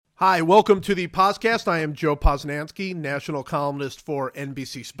Hi, welcome to the PosCast. I am Joe Posnanski, national columnist for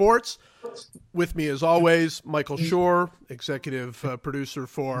NBC Sports. With me, as always, Michael Schur, executive producer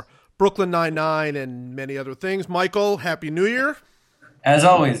for Brooklyn Nine-Nine and many other things. Michael, Happy New Year. As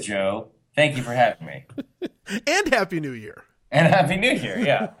always, Joe, thank you for having me. And Happy New Year. And Happy New Year,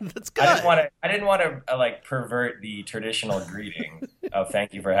 yeah. That's good. I didn't want to pervert the traditional greeting of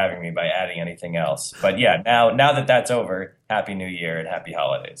thank you for having me by adding anything else. But yeah, now that that's over, Happy New Year and Happy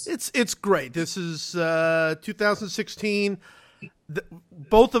Holidays. It's great. This is 2016.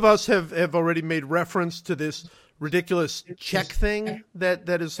 Both of us have already made reference to this ridiculous check thing that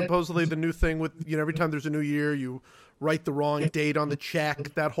is supposedly the new thing with, every time there's a new year, you write the wrong date on the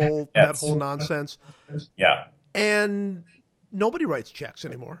check, that whole nonsense. Yeah. And nobody writes checks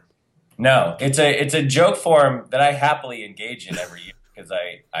anymore. No, it's a joke form that I happily engage in every year because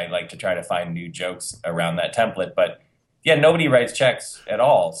I like to try to find new jokes around that template. But yeah, nobody writes checks at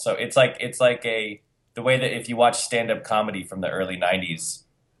all. So it's like the way that if you watch stand-up comedy from the early 90s,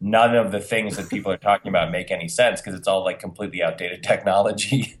 none of the things that people are talking about make any sense because it's all like completely outdated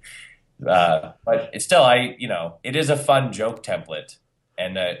technology. But it's still, it is a fun joke template.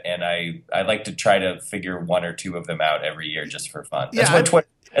 And I like to try to figure one or two of them out every year just for fun. That's what Twitter.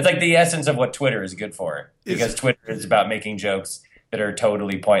 It's like the essence of what Twitter is good for, because Twitter is about making jokes that are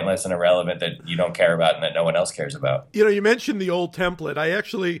totally pointless and irrelevant that you don't care about and that no one else cares about. You mentioned the old template. I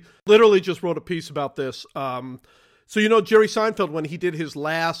actually literally just wrote a piece about this. So Jerry Seinfeld, when he did his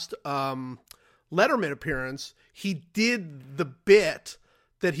last Letterman appearance, he did the bit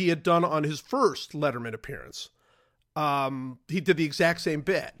that he had done on his first Letterman appearance. He did the exact same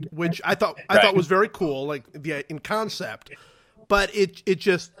bit, which I thought was very cool, like in concept, but it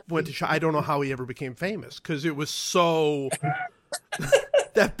just went to show. I don't know how he ever became famous because it was so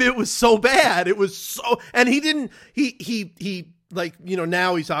that bit was so bad. It was so, and he didn't. He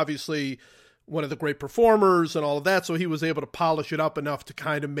now he's obviously one of the great performers and all of that, so he was able to polish it up enough to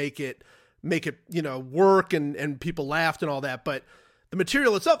kind of make it work and people laughed and all that, but. The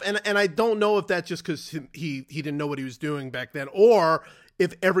material itself, and I don't know if that's just because he didn't know what he was doing back then, or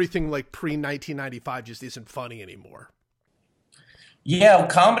if everything like pre-1995 just isn't funny anymore. Yeah, well,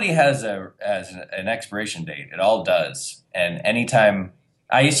 comedy has an expiration date. It all does. And anytime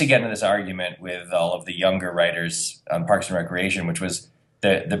I used to get into this argument with all of the younger writers on Parks and Recreation, which was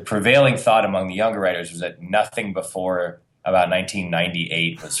the prevailing thought among the younger writers was that nothing before about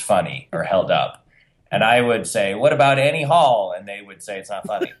 1998 was funny or held up. And I would say, what about Annie Hall? And they would say it's not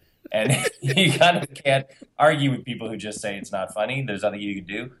funny. And you kind of can't argue with people who just say it's not funny. There's nothing you can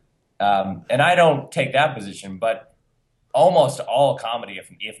do. And I don't take that position, but almost all comedy,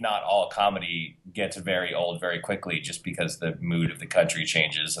 if not all comedy, gets very old very quickly just because the mood of the country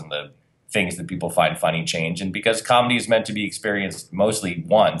changes and the things that people find funny change. And because comedy is meant to be experienced mostly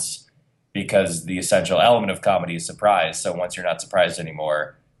once, because the essential element of comedy is surprise. So once you're not surprised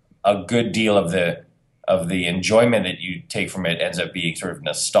anymore, a good deal of the enjoyment that you take from it ends up being sort of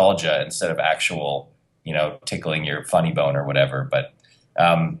nostalgia instead of actual, tickling your funny bone or whatever. But,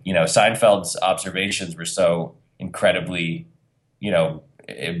 Seinfeld's observations were so incredibly,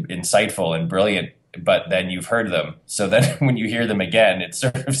 insightful and brilliant, but then you've heard them. So then when you hear them again, it's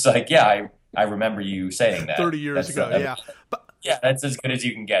sort of like, yeah, I remember you saying that 30 years ago. Yeah. But yeah, that's as good as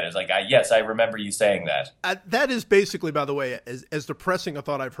you can get. It's like, yes, I remember you saying that. That is basically, by the way, as depressing a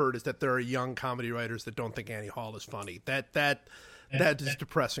thought I've heard is that there are young comedy writers that don't think Annie Hall is funny. That is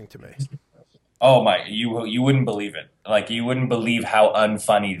depressing to me. Oh my, you wouldn't believe it. Like, you wouldn't believe how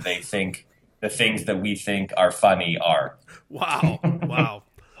unfunny they think the things that we think are funny are. Wow.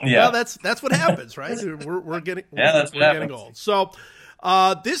 Yeah. Well, that's what happens, right? We're getting old. So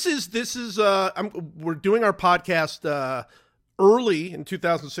this is we're doing our podcast early in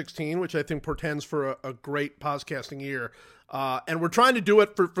 2016, which I think portends for a great podcasting year. And we're trying to do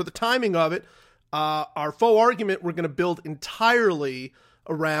it for the timing of it. Our faux argument, we're going to build entirely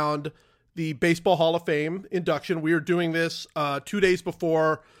around the Baseball Hall of Fame induction. We are doing this 2 days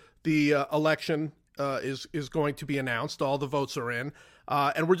before the election is going to be announced. All the votes are in.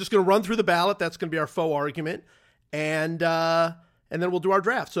 And we're just going to run through the ballot. That's going to be our faux argument. And then we'll do our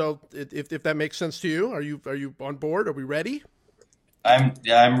draft. So if that makes sense to you, are you on board? Are we ready?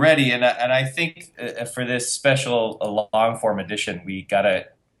 I'm ready, and I think for this special long form edition, we gotta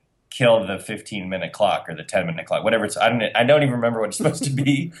kill the 15-minute clock or the 10-minute clock, whatever it's. I don't even remember what it's supposed to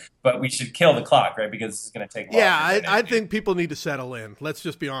be, but we should kill the clock, right? Because it's going to take. Yeah, I think people need to settle in. Let's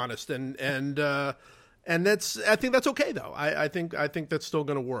just be honest, and that's. I think that's okay though. I think that's still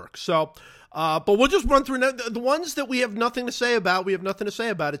going to work. So, but we'll just run through the ones that we have nothing to say about. We have nothing to say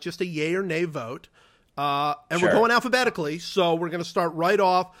about. It's just a yay or nay vote. And Sure. we're going alphabetically, so we're going to start right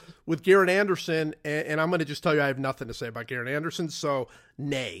off with Garrett Anderson, and I'm going to just tell you I have nothing to say about Garrett Anderson, so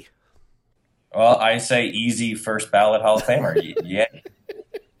nay. Well, I say easy first ballot Hall of Famer. Yeah.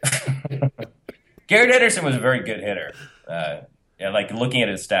 Garrett Anderson was a very good hitter. Yeah, like looking at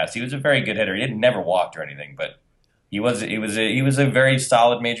his stats, he was a very good hitter. He didn't never walked or anything, but he was a very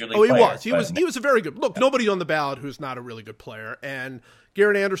solid major league player. He was a very good. Look, nobody on the ballot who's not a really good player. And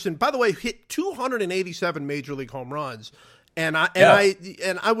Garrett Anderson, by the way, hit 287 major league home runs. And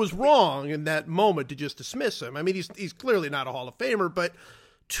I was wrong in that moment to just dismiss him. I mean, he's clearly not a Hall of Famer, but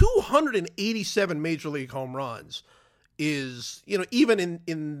 287 major league home runs is, even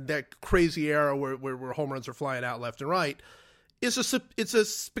in that crazy era where home runs are flying out left and right, it's a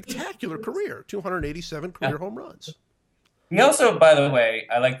spectacular career. 287 career home runs. He also, by the way,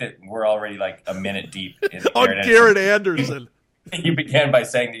 I like that we're already like a minute deep in on Garrett Anderson. You began by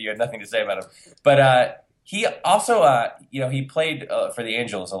saying that you had nothing to say about him, but he also, he played for the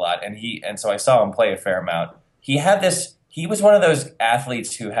Angels a lot, and so I saw him play a fair amount. He was one of those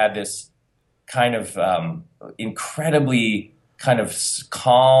athletes who had this kind of incredibly kind of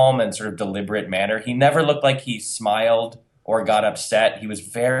calm and sort of deliberate manner. He never looked like he smiled or got upset. He was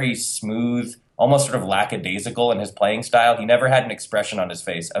very smooth, almost sort of lackadaisical in his playing style. He never had an expression on his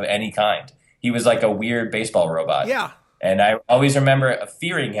face of any kind. He was like a weird baseball robot. Yeah. And I always remember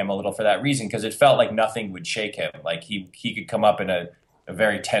fearing him a little for that reason, because it felt like nothing would shake him. Like he could come up in a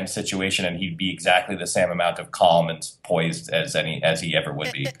very tense situation and he'd be exactly the same amount of calm and poised as he ever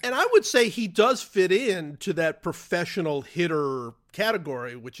would be. And I would say he does fit into that professional hitter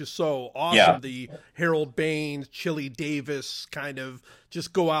category, which is so awesome. Yeah. The Harold Baines, Chili Davis kind of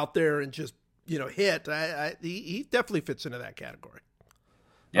just go out there and just, hit. He definitely fits into that category.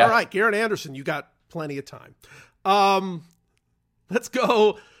 Yeah. All right, Garrett Anderson, you got plenty of time. Let's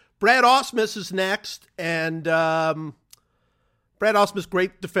go. Brad Ausmus is next, and Brad Ausmus,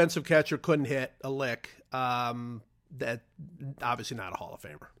 great defensive catcher, couldn't hit a lick. That obviously not a Hall of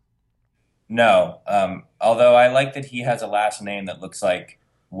Famer. No, although I like that he has a last name that looks like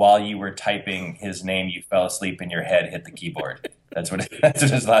while you were typing his name, you fell asleep and your head hit the keyboard. That's what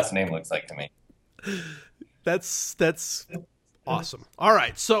his last name looks like to me. That's awesome. All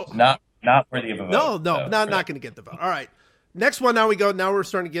right, so not worthy of a vote. No, not going to get the vote. All right, next one. Now we're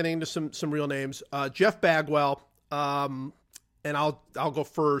starting to get into some real names. Jeff Bagwell, and I'll go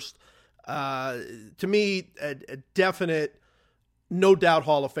first. To me, a definite, no doubt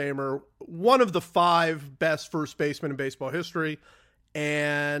Hall of Famer, one of the 5 best first basemen in baseball history,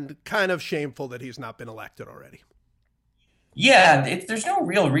 and kind of shameful that he's not been elected already. Yeah, there's no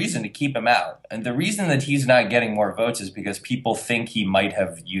real reason to keep him out. And the reason that he's not getting more votes is because people think he might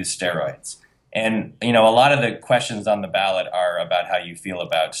have used steroids. And, a lot of the questions on the ballot are about how you feel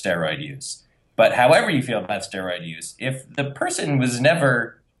about steroid use. But however you feel about steroid use, if the person was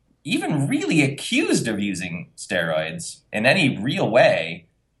never even really accused of using steroids in any real way,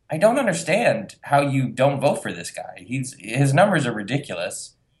 I don't understand how you don't vote for this guy. His numbers are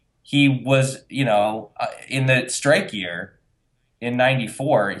ridiculous. He was, in the strike year in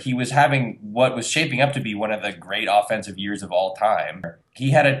 94, he was having what was shaping up to be one of the great offensive years of all time.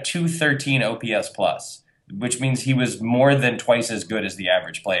 He had a 213 OPS plus, which means he was more than twice as good as the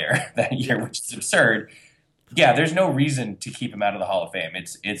average player that year, which is absurd. Yeah, there's no reason to keep him out of the Hall of Fame.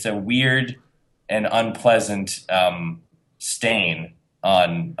 It's a weird and unpleasant stain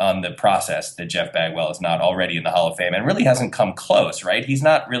on the process that Jeff Bagwell is not already in the Hall of Fame and really hasn't come close, right? He's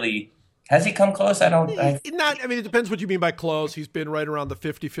not really. Has he come close? It depends what you mean by close. He's been right around the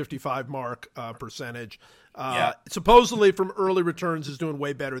 50-55 mark percentage. Supposedly from early returns is doing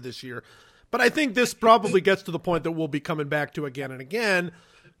way better this year. But I think this probably gets to the point that we'll be coming back to again and again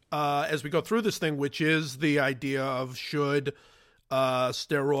as we go through this thing, which is the idea of should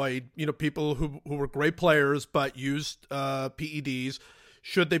steroid, people who were great players but used PEDs,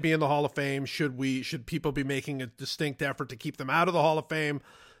 should they be in the Hall of Fame? Should people be making a distinct effort to keep them out of the Hall of Fame?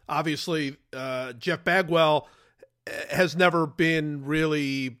 Obviously, Jeff Bagwell has never been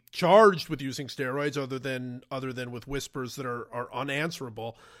really charged with using steroids other than with whispers that are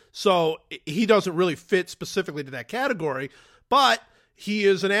unanswerable. So he doesn't really fit specifically to that category, but he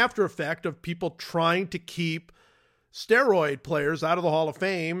is an after effect of people trying to keep steroid players out of the Hall of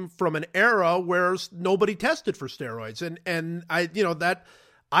Fame from an era where nobody tested for steroids. And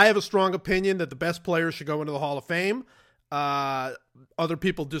I have a strong opinion that the best players should go into the Hall of Fame. Other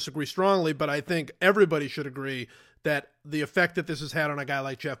people disagree strongly, but I think everybody should agree that the effect that this has had on a guy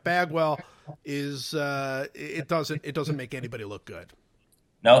like Jeff Bagwell is it doesn't make anybody look good.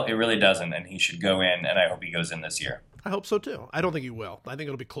 No, it really doesn't, and he should go in, and I hope he goes in this year. I hope so too. I don't think he will. I think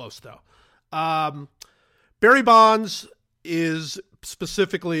it'll be close though. Barry Bonds is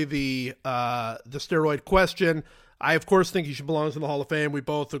specifically the steroid question. I, of course, think he should belong in the Hall of Fame. We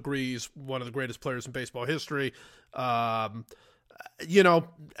both agree he's one of the greatest players in baseball history. We can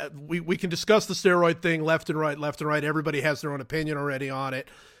discuss the steroid thing left and right. Everybody has their own opinion already on it.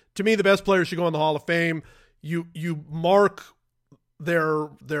 To me, the best players should go in the Hall of Fame. You mark their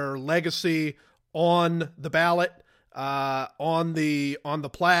legacy on the ballot, on the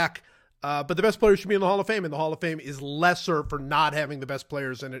plaque. But the best players should be in the Hall of Fame, and the Hall of Fame is lesser for not having the best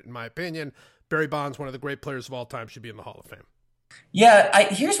players in it, in my opinion. Barry Bonds, one of the great players of all time, should be in the Hall of Fame. Yeah,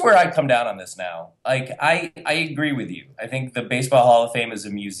 here's where I come down on this now. Like, I agree with you. I think the Baseball Hall of Fame is a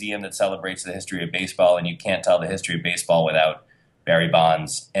museum that celebrates the history of baseball, and you can't tell the history of baseball without Barry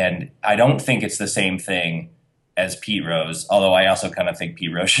Bonds. And I don't think it's the same thing as Pete Rose, although I also kind of think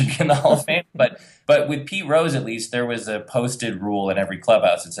Pete Rose should be in the Hall of Fame. But with Pete Rose, at least, there was a posted rule in every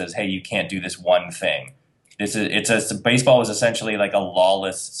clubhouse that says, hey, you can't do this one thing. Baseball was essentially like a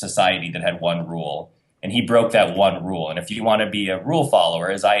lawless society that had one rule, and he broke that one rule. And if you want to be a rule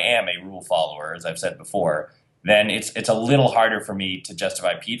follower, as I am a rule follower, as I've said before, then it's a little harder for me to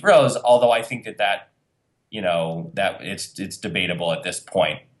justify Pete Rose, although I think that it's debatable at this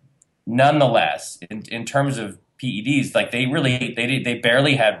point. Nonetheless, in terms of PEDs, like they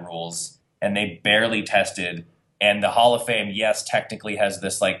barely had rules and they barely tested. And the Hall of Fame, yes, technically has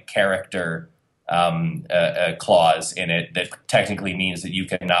this like character a clause in it that technically means that you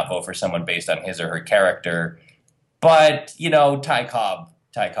cannot vote for someone based on his or her character. But, Ty Cobb,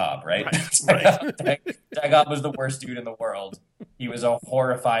 right? Right. Ty Cobb was the worst dude in the world. He was a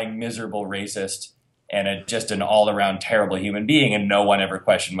horrifying, miserable racist and just an all-around terrible human being, and no one ever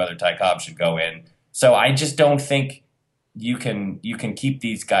questioned whether Ty Cobb should go in. So I just don't think you can keep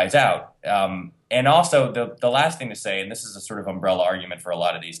these guys out. And also, the last thing to say, and this is a sort of umbrella argument for a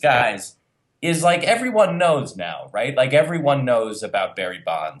lot of these guys, is like everyone knows now, right? Like everyone knows about Barry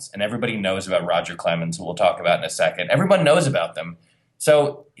Bonds and everybody knows about Roger Clemens, who we'll talk about in a second. Everyone knows about them.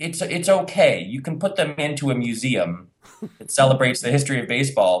 So it's okay. You can put them into a museum that celebrates the history of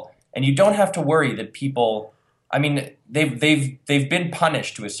baseball, and you don't have to worry that people, I mean, they've been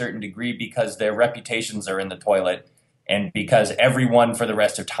punished to a certain degree because their reputations are in the toilet and because everyone for the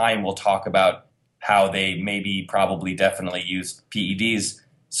rest of time will talk about how they maybe, probably, definitely used PEDs.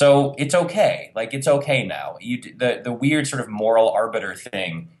 So it's okay. Like, it's okay now. The weird sort of moral arbiter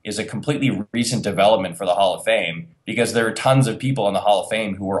thing is a completely recent development for the Hall of Fame because there are tons of people in the Hall of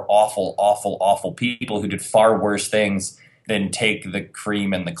Fame who were awful, awful, awful people who did far worse things than take the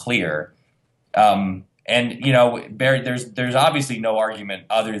cream and the clear. Barry, there's obviously no argument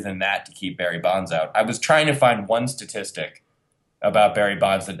other than that to keep Barry Bonds out. I was trying to find one statistic about Barry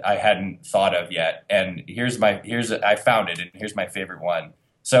Bonds that I hadn't thought of yet, and I found it, and here's my favorite one.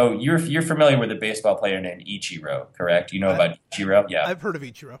 So you're familiar with a baseball player named Ichiro, correct? You know about Ichiro? Yeah. I've heard of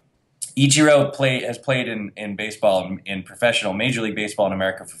Ichiro. Ichiro has played in baseball, in professional Major League Baseball in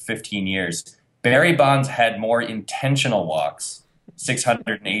America for 15 years. Barry Bonds had more intentional walks,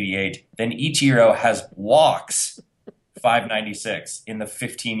 688, than Ichiro has walks, 596, in the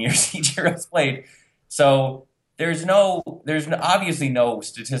 15 years Ichiro's played. So there's obviously no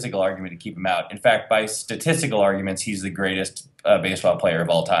statistical argument to keep him out. In fact, by statistical arguments, he's the greatest baseball player of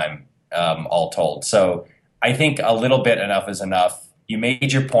all time, all told. So I think a little bit enough is enough. You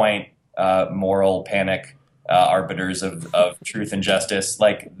made your point, moral panic arbiters of truth and justice.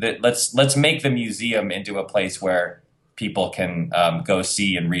 Like, let's make the museum into a place where people can go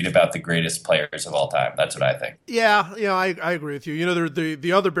see and read about the greatest players of all time. That's what I think. Yeah, I agree with you.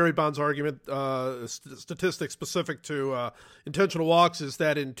 The other Barry Bonds argument, statistic specific to intentional walks, is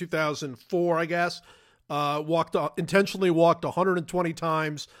that in 2004, I guess, intentionally walked 120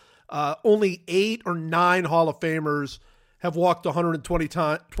 times. Only 8 or 9 Hall of Famers have walked 120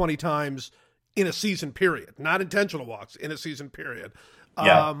 times in a season period, not intentional walks, in a season period.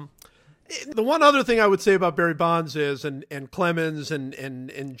 Yeah. The one other thing I would say about Barry Bonds is, and Clemens and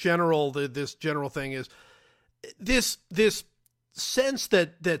in general, this general thing is this sense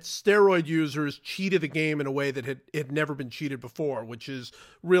that steroid users cheated the game in a way that had never been cheated before, which is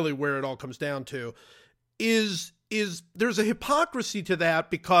really where it all comes down to, is there's a hypocrisy to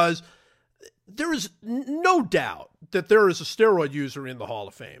that, because there is no doubt that there is a steroid user in the Hall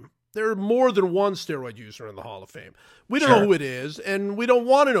of Fame. There are more than one steroid user in the Hall of Fame. We don't know who it is, and we don't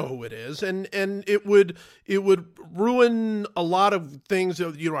want to know who it is, and it would ruin a lot of things,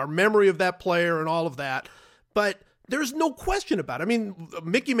 our memory of that player and all of that. But There's no question about it. I mean,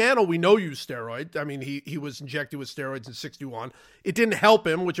 Mickey Mantle, we know, used steroids. I mean, he was injected with steroids in '61. It didn't help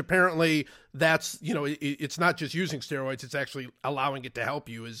him, which apparently that's, it's not just using steroids, it's actually allowing it to help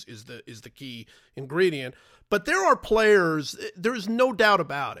you is the key ingredient. But there are players, there's no doubt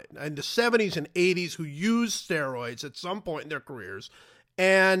about it, in the 70s and 80s who used steroids at some point in their careers.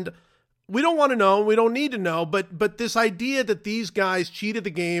 And we don't want to know, we don't need to know, but this idea that these guys cheated the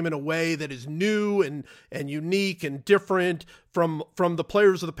game in a way that is new and unique and different from the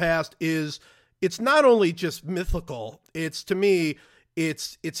players of the past it's not only just mythical, it's, to me,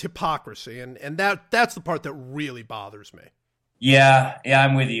 it's hypocrisy. And that's the part that really bothers me. Yeah,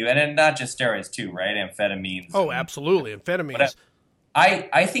 I'm with you. And not just steroids too, right? Amphetamines. Oh, absolutely. Amphetamines. But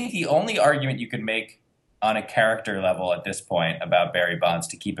I think the only argument you could make on a character level at this point about Barry Bonds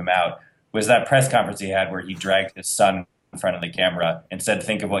to keep him out was that press conference he had where he dragged his son in front of the camera and said,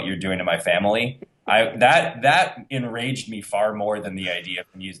 "Think of what you're doing to my family." That enraged me far more than the idea of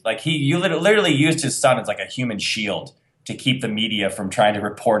him you literally used his son as like a human shield to keep the media from trying to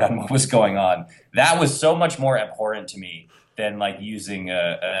report on what was going on. That was so much more abhorrent to me than like using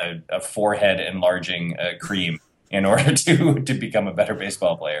a forehead enlarging cream in order to become a better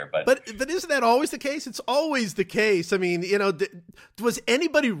baseball player. But isn't that always the case? It's always the case. I mean, was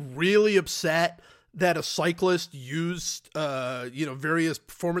anybody really upset that a cyclist used, various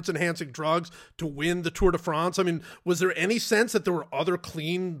performance-enhancing drugs to win the Tour de France? I mean, was there any sense that there were other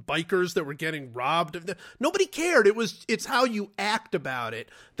clean bikers that were getting robbed? Nobody cared. It's how you act about it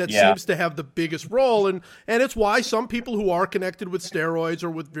that seems to have the biggest role. And it's why some people who are connected with steroids or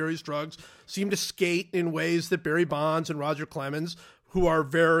with various drugs seem to skate in ways that Barry Bonds and Roger Clemens, who are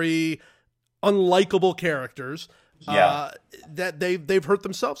very unlikable characters, that they've hurt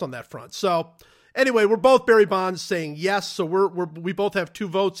themselves on that front. So anyway, we're both Barry Bonds saying yes, so we both have 2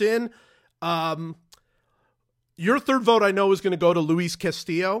 votes in. Your third vote, I know, is going to go to Luis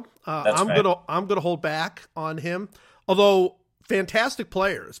Castillo. I'm gonna hold back on him, although fantastic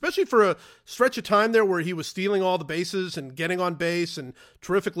player, especially for a stretch of time there where he was stealing all the bases and getting on base, and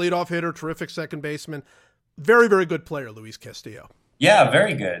terrific leadoff hitter, terrific second baseman. Very, very good player, Luis Castillo. Yeah,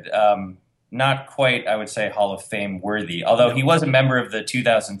 very good. Not quite, I would say, Hall of Fame worthy, although he was a member of the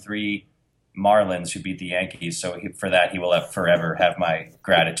 2003 Marlins who beat the Yankees, so for that he will forever have my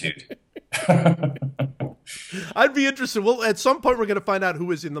gratitude. I'd be interested. Well, at some point we're going to find out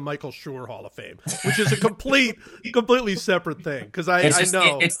who is in the Michael Schur Hall of Fame, which is a completely separate thing. Because I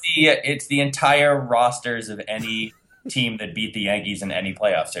know it's the entire rosters of any team that beat the Yankees in any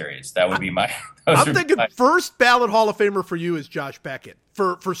playoff series. That would be my. I'm thinking first ballot Hall of Famer for you is Josh Beckett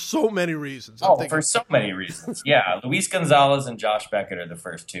for so many reasons. For so many reasons. Yeah, Luis Gonzalez and Josh Beckett are the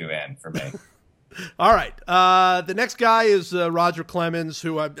first 2 in for me. All right. The next guy is Roger Clemens,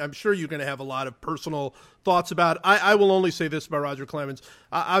 who I'm sure you're going to have a lot of personal thoughts about. I will only say this about Roger Clemens.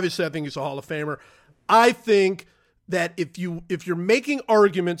 Obviously, I think he's a Hall of Famer. I think that if you're making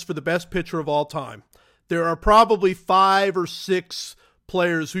arguments for the best pitcher of all time, there are probably 5 or 6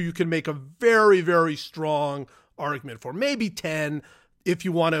 players who you can make a very, very strong argument for. Maybe 10 if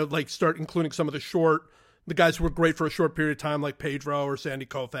you want to start including some of the guys who were great for a short period of time, like Pedro or Sandy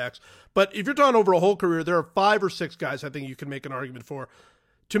Koufax. But if you're talking over a whole career, there are 5 or 6 guys I think you can make an argument for.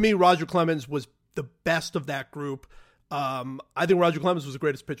 To me, Roger Clemens was the best of that group. I think Roger Clemens was the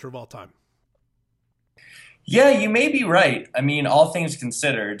greatest pitcher of all time. Yeah, you may be right. I mean, all things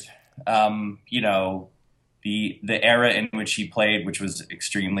considered, the era in which he played, which was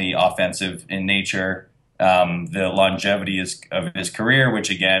extremely offensive in nature, the longevity of his career,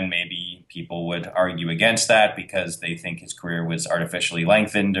 which again, maybe people would argue against that because they think his career was artificially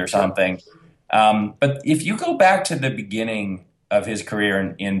lengthened or something. But if you go back to the beginning of his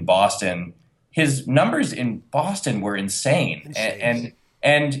career in Boston, his numbers in Boston were insane.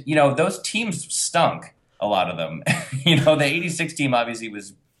 And those teams stunk, a lot of them. The 86 team obviously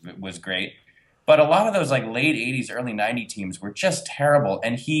was great, but a lot of those late 80s, early 90 teams were just terrible.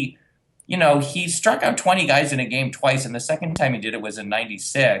 And he struck out 20 guys in a game twice, and the second time he did it was in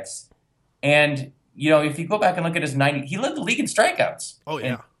 96. And, if you go back and look at his 90, he led the league in strikeouts. Oh,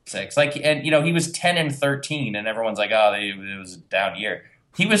 yeah. He was 10-13, and everyone's like, oh, it was a down year.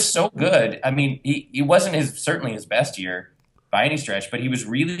 He was so good. I mean, he wasn't certainly his best year by any stretch, but he was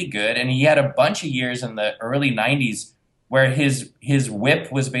really good. And he had a bunch of years in the early 90s where his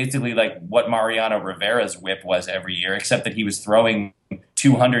whip was basically like what Mariano Rivera's whip was every year, except that he was throwing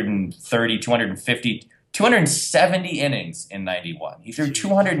 230, 250, 270 innings in 91. He threw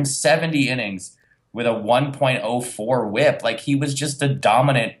 270 innings with a 1.04 whip. He was just a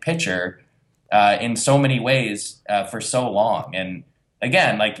dominant pitcher in so many ways for so long. And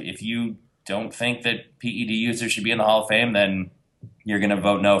again, if you don't think that PED users should be in the Hall of Fame, then you're going to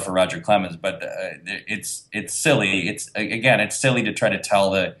vote no for Roger Clemens. But it's silly. It's silly to try to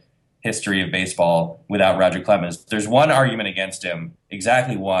tell the history of baseball without Roger Clemens. There's one argument against him,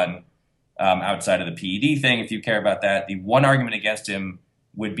 exactly one, outside of the PED thing, if you care about that. The one argument against him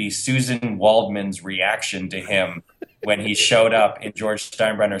would be Susan Waldman's reaction to him when he showed up in George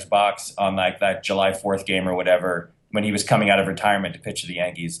Steinbrenner's box on like that July 4th game or whatever, when he was coming out of retirement to pitch to the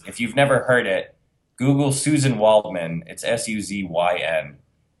Yankees. If you've never heard it, Google Susan Waldman. It's Suzyn.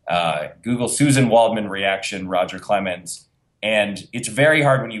 Google Susan Waldman reaction, Roger Clemens. And it's very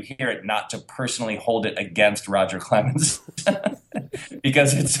hard when you hear it not to personally hold it against Roger Clemens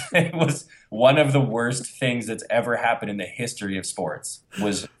because it was one of the worst things that's ever happened in the history of sports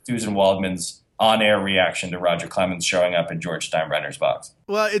was Susan Waldman's on-air reaction to Roger Clemens showing up in George Steinbrenner's box.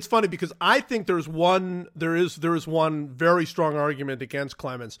 Well, it's funny because I think there is one very strong argument against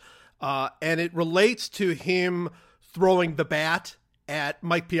Clemens, and it relates to him throwing the bat at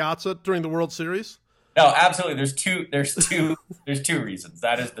Mike Piazza during the World Series. No, absolutely. There's two reasons.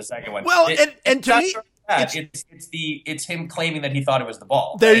 That is the second one. Well, and to me, it's him claiming that he thought it was the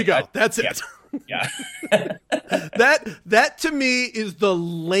ball. There you go. That's it. Yeah. that to me is the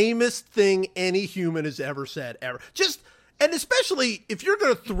lamest thing any human has ever said ever. And especially if you're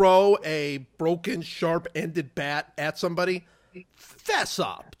going to throw a broken, sharp-ended bat at somebody, fess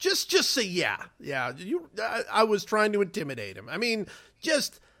up. Just say yeah. I was trying to intimidate him. I mean,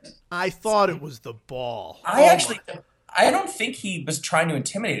 I thought it was the ball. I don't think he was trying to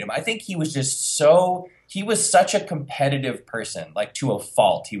intimidate him. I think he was he was such a competitive person, like to a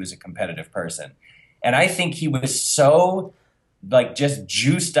fault. He was a competitive person. And I think he was so just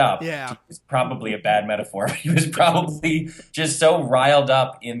juiced up. Yeah. It's probably a bad metaphor. He was probably just so riled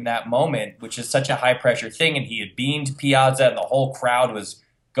up in that moment, which is such a high pressure thing. And he had beamed Piazza and the whole crowd was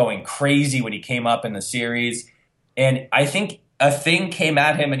going crazy when he came up in the series. And I think a thing came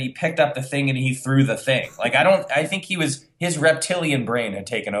at him and he picked up the thing and he threw the thing. I think his reptilian brain had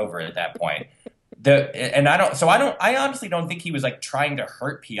taken over at that point. I honestly don't think he was trying to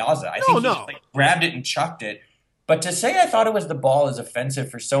hurt Piazza. I think he just grabbed it and chucked it. But to say I thought it was the ball is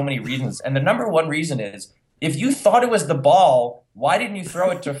offensive for so many reasons. And the number one reason is, if you thought it was the ball, why didn't you throw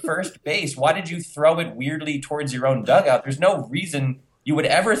it to first base? Why did you throw it weirdly towards your own dugout? There's no reason you would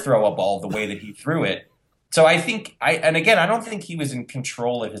ever throw a ball the way that he threw it. So I don't think he was in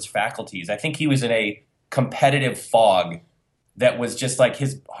control of his faculties. I think he was in a competitive fog that was just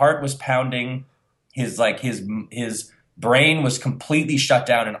his heart was pounding, his brain was completely shut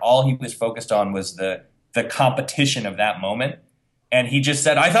down, and all he was focused on was the competition of that moment. And he just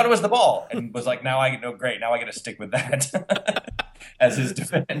said, "I thought it was the ball," and was like, "Now I know, great. Now I got to stick with that." As his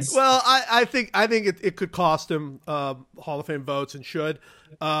defense. Well, I think it could cost him Hall of Fame votes and should.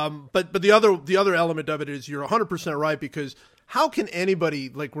 But the other element of it is you're 100% right, because how can anybody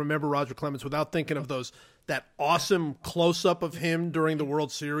remember Roger Clemens without thinking of that awesome close up of him during the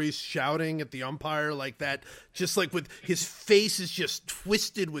World Series shouting at the umpire like that, just with his face is just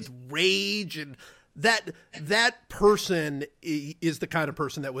twisted with rage, and that person is the kind of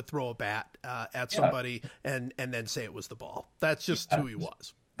person that would throw a bat at somebody and then say it was the ball. That's just who he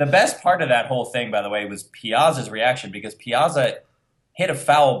was. The best part of that whole thing, by the way, was Piazza's reaction, because Piazza hit a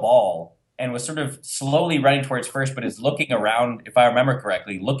foul ball and was sort of slowly running towards first, but is looking around, if I remember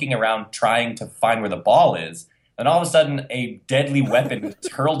correctly, trying to find where the ball is. And all of a sudden, a deadly weapon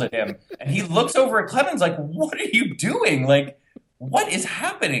is hurled at him. And he looks over at Clemens like, "What are you doing? What is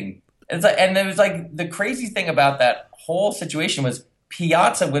happening?" And it was the crazy thing about that whole situation was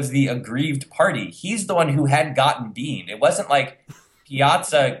Piazza was the aggrieved party. He's the one who had gotten beamed. It wasn't like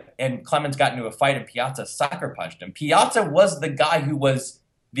Piazza and Clemens got into a fight and Piazza sucker punched him. Piazza was the guy who was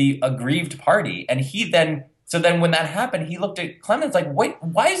the aggrieved party. And so then when that happened, he looked at Clemens like, "Wait,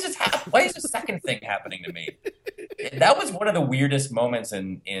 why is this why is the second thing happening to me?" That was one of the weirdest moments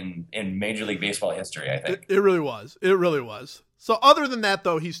in Major League Baseball history, I think. It really was. It really was. So other than that,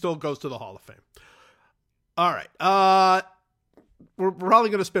 though, he still goes to the Hall of Fame. All right. We're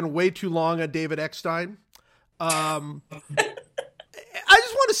probably going to spend way too long on David Eckstein. I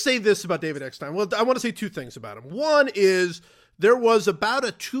just want to say this about David Eckstein. Well, I want to say two things about him. One is there was about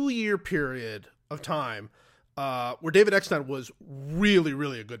a 2-year period of time where David Eckstein was really,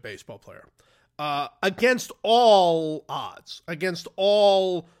 really a good baseball player. Against all odds, against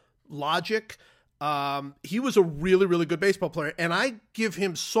all logic, he was a really, really good baseball player. And I give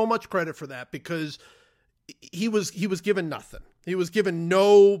him so much credit for that, because he was given nothing. He was given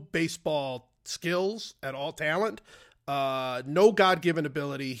no baseball skills at all, talent, no God-given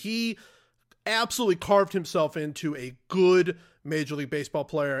ability. He absolutely carved himself into a good Major League Baseball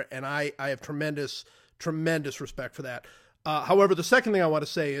player, and I have tremendous respect for that. However, the second thing I want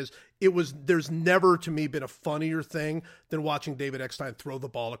to say is there's never to me been a funnier thing than watching David Eckstein throw the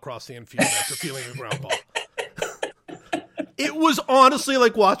ball across the infield after fielding a ground ball. It was honestly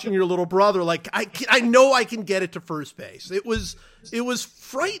like watching your little brother. Like I know I can get it to first base. It was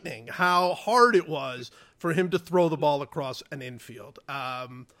frightening how hard it was for him to throw the ball across an infield.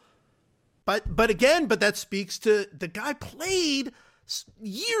 But that speaks to the guy played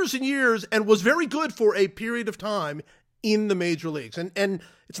years and years and was very good for a period of time in the major leagues. And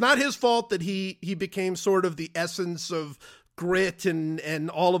it's not his fault that he became sort of the essence of grit and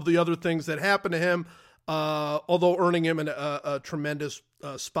all of the other things that happened to him, although earning him a tremendous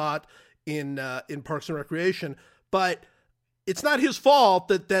spot in Parks and Recreation. But it's not his fault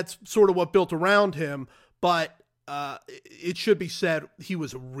that that's sort of what built around him. But it should be said he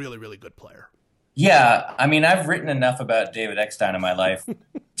was a really, really good player. Yeah, I mean, I've written enough about David Eckstein in my life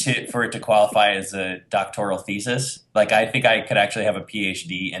for it to qualify as a doctoral thesis. Like, I think I could actually have a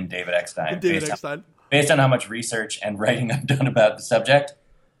PhD in David Eckstein. Based on how much research and writing I've done about the subject.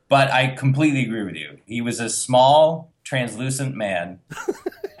 But I completely agree with you. He was a small, translucent man,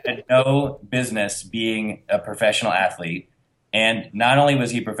 had no business being a professional athlete. And not only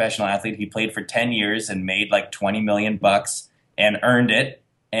was he a professional athlete, he played for 10 years and made like $20 million and earned it.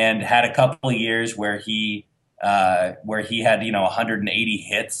 And had a couple of years where he had 180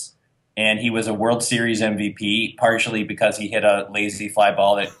 hits, and he was a World Series MVP, partially because he hit a lazy fly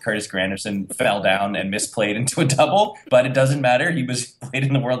ball that Curtis Granderson fell down and misplayed into a double. But it doesn't matter; he played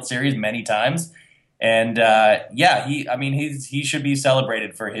in the World Series many times, and he should be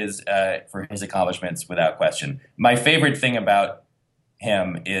celebrated for his accomplishments without question. My favorite thing about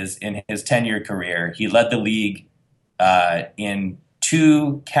him is in his 10-year career, he led the league in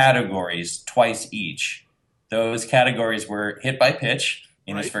 2 categories twice each. Those categories were hit by pitch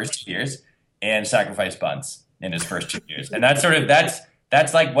in his first 2 years and sacrifice bunts in his first 2 years. And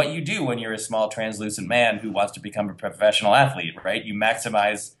that's like what you do when you're a small translucent man who wants to become a professional athlete, right? You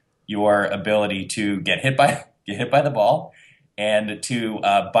maximize your ability to get hit by the ball and to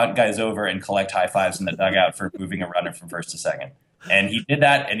bunt guys over and collect high fives in the dugout for moving a runner from first to second. And he did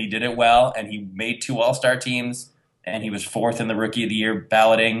that, and he did it well, and he made 2 All-Star teams. And he was 4th in the Rookie of the Year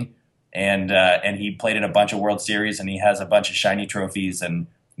balloting, and he played in a bunch of World Series, and he has a bunch of shiny trophies, and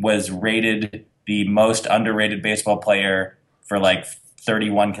was rated the most underrated baseball player for like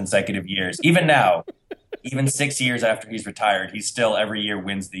 31 consecutive years. Even now, even 6 years after he's retired, he still every year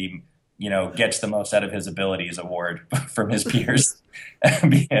wins the gets the most out of his abilities award from his peers.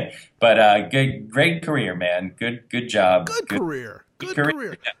 But great career, man. Good job. Good career.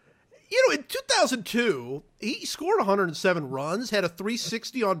 Yeah. In 2002, he scored 107 runs, had a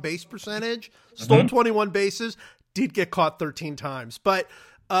 360 on base percentage, stole 21 bases, did get caught 13 times. But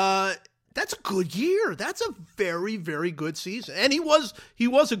that's a good year. That's a very, very good season. And he was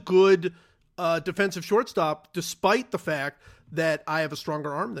a good defensive shortstop, despite the fact that I have a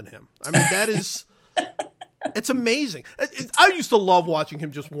stronger arm than him. I mean, that is... It's amazing. I used to love watching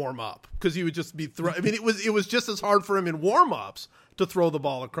him just warm up because he would just be it was just as hard for him in warm-ups to throw the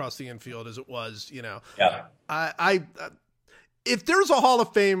ball across the infield as it was, Yeah. If there's a Hall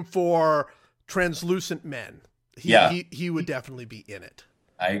of Fame for translucent men, he would definitely be in it.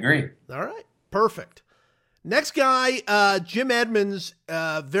 I agree. All right. Perfect. Next guy, Jim Edmonds.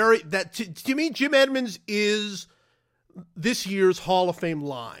 To me, Jim Edmonds is this year's Hall of Fame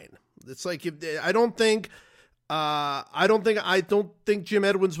line. It's like I don't think Jim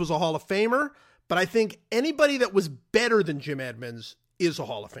Edmonds was a Hall of Famer, but I think anybody that was better than Jim Edmonds is a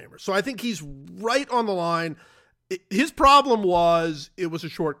Hall of Famer. So I think he's right on the line. His problem was it was a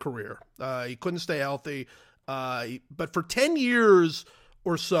short career. He couldn't stay healthy. But for 10 years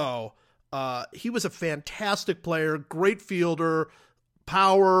or so, he was a fantastic player, great fielder,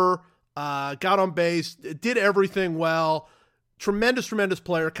 power, got on base, did everything well. Tremendous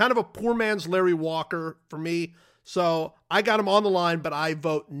player, kind of a poor man's Larry Walker for me. So I got him on the line, but I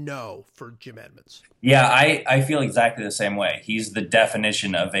vote no for Jim Edmonds. Yeah, I feel exactly the same way. He's the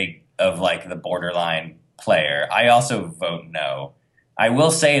definition of like the borderline player. I also vote no. I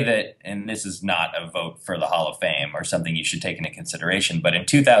will say that, and this is not a vote for the Hall of Fame or something you should take into consideration, but in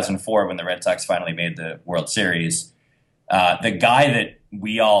 2004, when the Red Sox finally made the World Series, the guy that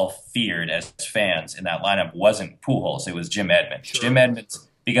we all feared as fans in that lineup wasn't Pujols, it was Jim Edmonds. Sure. Jim Edmonds,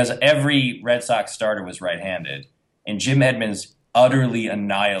 because every Red Sox starter was right-handed, and Jim Edmonds utterly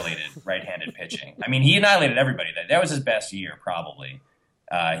annihilated right-handed pitching. I mean, he annihilated everybody. That was his best year, probably.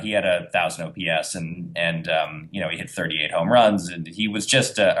 He had 1,000 OPS, and he hit 38 home runs, and he was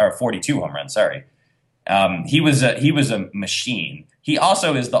just or 42 home runs. Sorry, He was a machine. He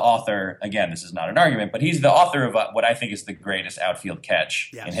also is the author. Again, this is not an argument, but he's the author of what I think is the greatest outfield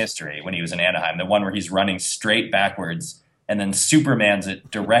catch in history. When he was in Anaheim, the one where he's running straight backwards and then Supermans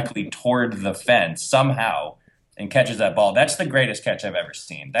it directly toward the fence somehow and catches that ball. That's the greatest catch I've ever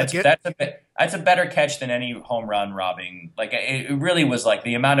seen. That's a better catch than any home run robbing. Like it really was like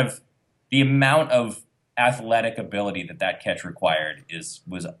the amount of athletic ability that catch required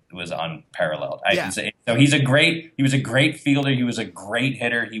was unparalleled. I can say so. He was a great fielder. He was a great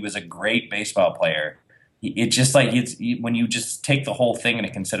hitter. He was a great baseball player. It's just like when you just take the whole thing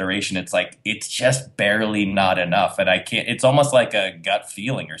into consideration, it's like it's just barely not enough. And I can't. It's almost like a gut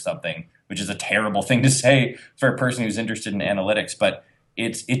feeling or something, which is a terrible thing to say for a person who's interested in analytics. But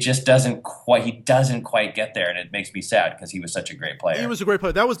it just doesn't quite. He doesn't quite get there, and it makes me sad because he was such a great player. He was a great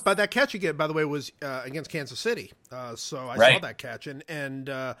player. That catch again, by the way, was against Kansas City. So I saw that catch, and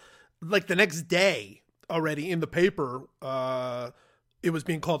like the next day already in the paper. It was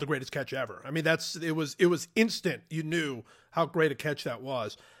being called the greatest catch ever. I mean, it was instant. You knew how great a catch that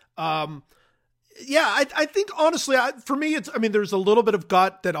was. I think honestly, for me, there's a little bit of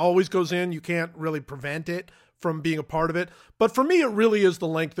gut that always goes in. You can't really prevent it from being a part of it. But for me, it really is the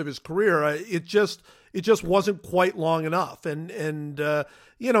length of his career. It just wasn't quite long enough. And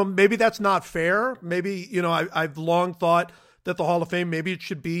maybe that's not fair. Maybe, I've long thought that the Hall of Fame, maybe it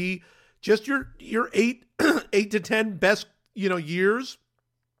should be just your 8 to 10 best years,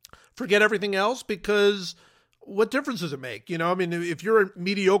 forget everything else, because what difference does it make? If you're a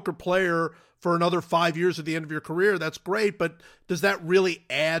mediocre player for another 5 years at the end of your career, that's great, but does that really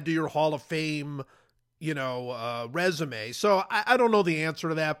add to your Hall of Fame, resume? So I don't know the answer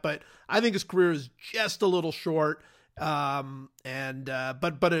to that, but I think his career is just a little short. But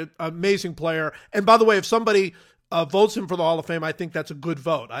an amazing player. And by the way, if somebody votes him for the Hall of Fame, I think that's a good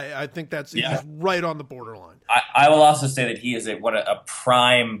vote. I think he's right on the borderline. I will also say that he is a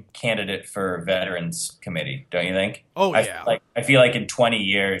prime candidate for Veterans Committee, don't you think? Oh, yeah. I feel like in 20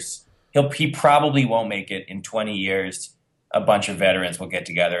 years, he probably won't make it. In 20 years, a bunch of veterans will get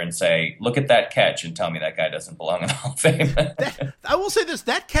together and say, look at that catch and tell me that guy doesn't belong in the Hall of Fame. I will say this,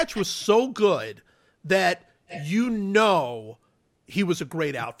 that catch was so good that he was a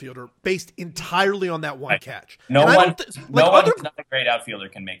great outfielder based entirely on that one catch. No one who's not a great outfielder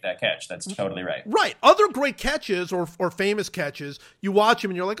can make that catch. That's totally right. Right. Other great catches or famous catches, you watch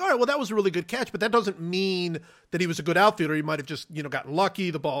him and you're like, all right, well, that was a really good catch, but that doesn't mean that he was a good outfielder. He might have just, gotten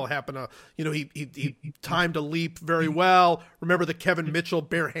lucky. The ball happened to, he timed a leap very well. Remember the Kevin Mitchell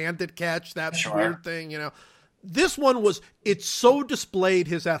barehanded catch, that weird thing, This one it so displayed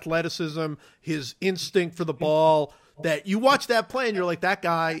his athleticism, his instinct for the ball, that you watch that play and you're like, that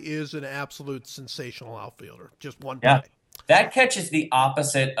guy is an absolute sensational outfielder. Just one play. Yeah. That catch is the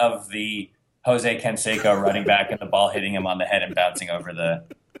opposite of the Jose Canseco running back and the ball hitting him on the head and bouncing over the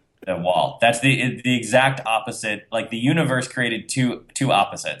wall. That's the exact opposite. Like the universe created two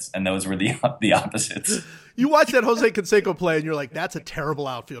opposites, and those were the opposites. You watch that Jose Canseco play and you're like, that's a terrible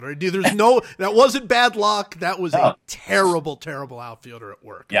outfielder. That wasn't bad luck. That was a terrible, terrible outfielder at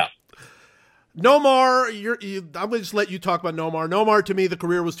work. Yeah. Nomar, I'm going to just let you talk about Nomar. Nomar, to me, the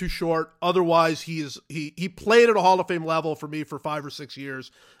career was too short. Otherwise, he played at a Hall of Fame level for me for 5 or 6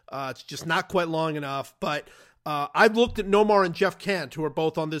 years. It's just not quite long enough. But I've looked at Nomar and Jeff Kent, who are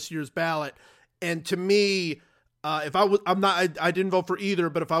both on this year's ballot, and to me, I didn't vote for either.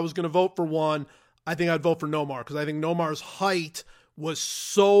 But if I was going to vote for one, I think I'd vote for Nomar because I think Nomar's height was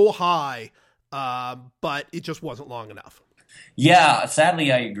so high, but it just wasn't long enough. Yeah,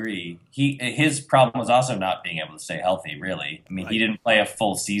 sadly, I agree. His problem was also not being able to stay healthy, really. I mean, He didn't play a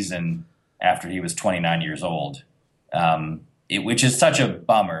full season after he was 29 years old, which is such a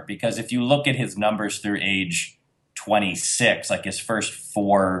bummer because if you look at his numbers through age 26, like his first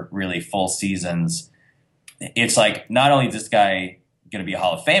 4 really full seasons, it's like not only is this guy going to be a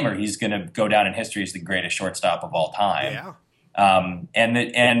Hall of Famer, he's going to go down in history as the greatest shortstop of all time. Yeah.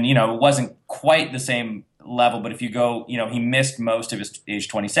 It wasn't quite the same level, but if you go, he missed most of his age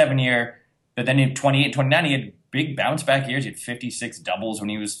 27 year, but then in 28, 29, he had big bounce back years. He had 56 doubles when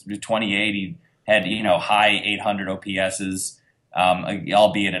he was 28. He had, high 800 OPSs,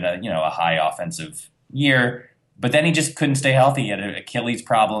 albeit at a high offensive year, but then he just couldn't stay healthy. He had Achilles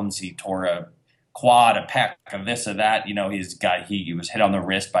problems. He tore a quad, a pec, a this or that. He was hit on the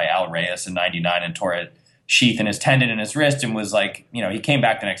wrist by Al Reyes in 99 and tore a sheath in his tendon in his wrist and was like, he came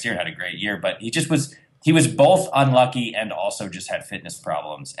back the next year and had a great year, but he was both unlucky and also just had fitness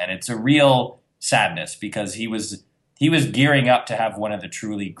problems. And it's a real sadness because he was gearing up to have one of the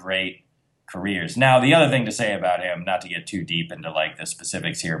truly great careers. Now, the other thing to say about him, not to get too deep into like the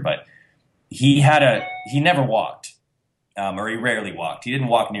specifics here, but he never walked, or he rarely walked. He didn't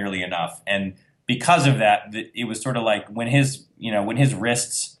walk nearly enough, and because of that, it was sort of like when his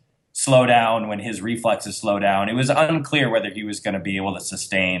wrists slow down, when his reflexes slow down, it was unclear whether he was going to be able to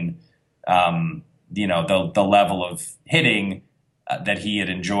sustain, the level of hitting that he had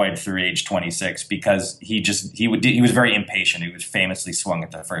enjoyed through age 26, because he was very impatient. He was famously swung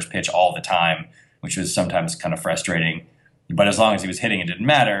at the first pitch all the time, which was sometimes kind of frustrating. But as long as he was hitting, it didn't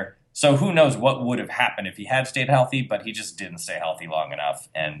matter. So who knows what would have happened if he had stayed healthy, but he just didn't stay healthy long enough.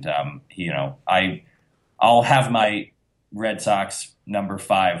 And, I'll have my Red Sox number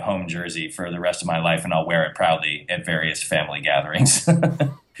 5 home jersey for the rest of my life, and I'll wear it proudly at various family gatherings.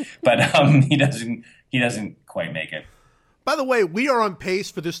 But he doesn't quite make it. By the way, we are on pace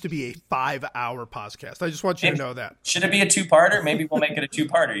for this to be a 5-hour podcast. I just want you to know that. Should it be a 2-parter? Maybe we'll make it a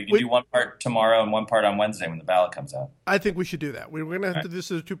 2-parter. You can do one part tomorrow and one part on Wednesday when the ballot comes out. I think we should do that. We're going to have to do this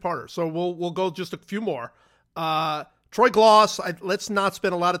as a 2-parter. So we'll go just a few more. Troy Glaus, let's not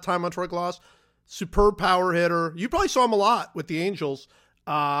spend a lot of time on Troy Glaus. Superb power hitter. You probably saw him a lot with the Angels.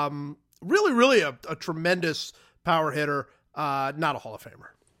 Really, really a tremendous power hitter. Not a Hall of Famer.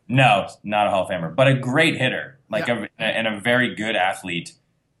 No, not a Hall of Famer, but a great hitter, and a very good athlete.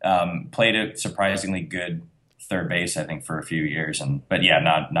 Played a surprisingly good third base, I think, for a few years, not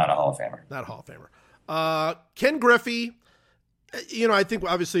a Hall of Famer. Not a Hall of Famer. Ken Griffey, I think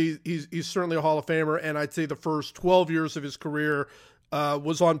obviously he's certainly a Hall of Famer, and I'd say the first 12 years of his career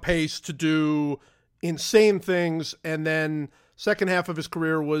was on pace to do insane things, and then second half of his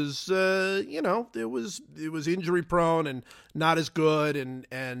career was, it was injury prone and not as good, and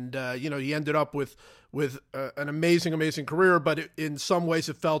he ended up with an amazing career, but in some ways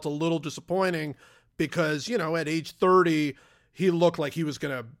it felt a little disappointing because at age 30 he looked like he was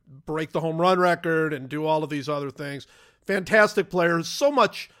going to break the home run record and do all of these other things. Fantastic player, so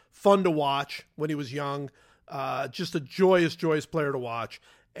much fun to watch when he was young, just a joyous player to watch,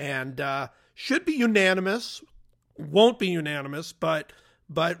 and should be unanimous. Won't be unanimous, but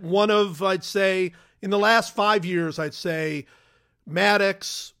one of, I'd say, in the last 5 years, I'd say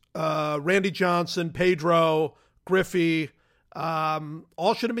Maddox, Randy Johnson, Pedro, Griffey,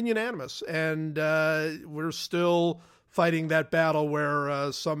 all should have been unanimous. And we're still fighting that battle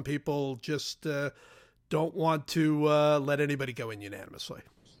where some people just don't want to let anybody go in unanimously.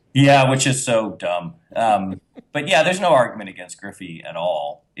 Yeah, which is so dumb. But yeah, there's no argument against Griffey at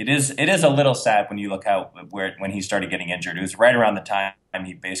all. It is a little sad when you look out when he started getting injured. It was right around the time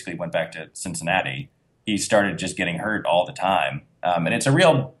he basically went back to Cincinnati. He started just getting hurt all the time. And it's a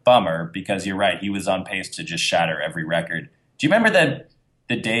real bummer because you're right. He was on pace to just shatter every record. Do you remember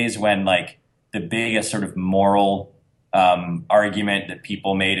the days when like the biggest sort of moral argument that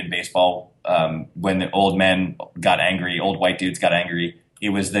people made in baseball when the old men got angry, old white dudes got angry? It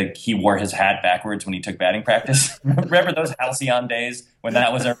was that he wore his hat backwards when he took batting practice. Remember those halcyon days when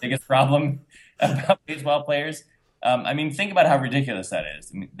that was our biggest problem about baseball players? Think about how ridiculous that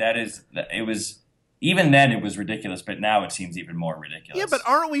is. Even then it was ridiculous, but now it seems even more ridiculous. Yeah, but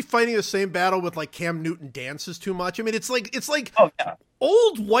aren't we fighting the same battle with like Cam Newton dances too much? I mean, it's like oh, yeah.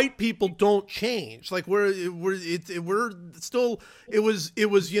 Old white people don't change. Like we're still. It was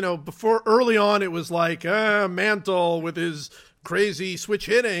before early on. It was like Mantle with his crazy switch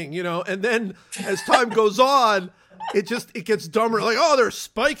hitting, and then as time goes on, it gets dumber. Like, oh, they're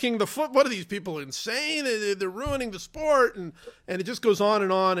spiking the foot. What are these people, insane? They're ruining the sport, and it just goes on,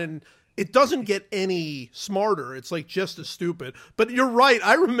 and it doesn't get any smarter. It's like just as stupid. But you're right.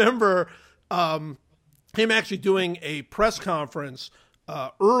 I remember him actually doing a press conference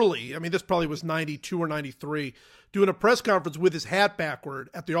early. I mean, this probably was 92 or 93, doing a press conference with his hat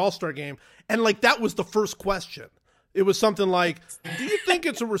backward at the All-Star game, and like that was the first question. It was something like, do you think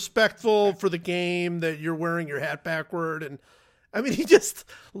it's respectful for the game that you're wearing your hat backward? And I mean, he just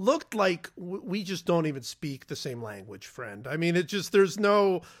looked like we just don't even speak the same language, friend. I mean, there's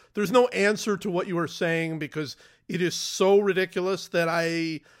no answer to what you are saying because it is so ridiculous that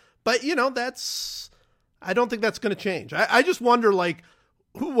I don't think that's going to change. I just wonder like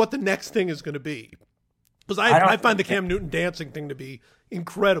what the next thing is going to be. Because I find the Cam Newton dancing thing to be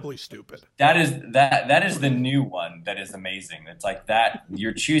incredibly stupid. That is the new one that is amazing. It's like that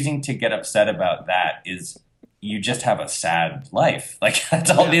you're choosing to get upset about that is you just have a sad life. Like that's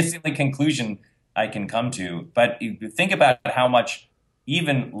all the only conclusion I can come to. But you think about how much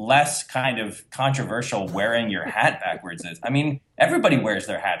even less kind of controversial wearing your hat backwards is. I mean, everybody wears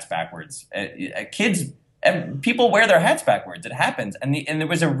their hats backwards. People wear their hats backwards. It happens. And there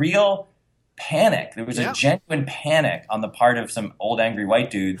was a real panic. There was a genuine panic on the part of some old angry white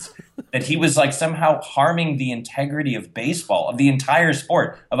dudes that he was like somehow harming the integrity of baseball, of the entire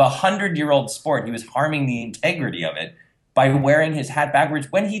sport, of a 100-year-old sport. He was harming the integrity of it by wearing his hat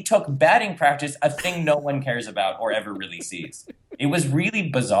backwards when he took batting practice, a thing no one cares about or ever really sees. It was really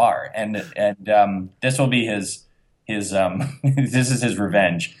bizarre, and this will be his this is his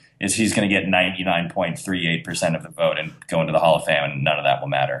revenge. Is he's going to get 99.38% of the vote and go into the Hall of Fame, and none of that will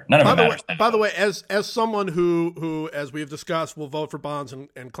matter. None of it matters. By the way, as someone who, as we've discussed, will vote for Bonds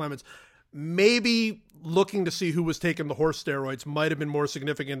and Clemens, maybe looking to see who was taking the horse steroids might have been more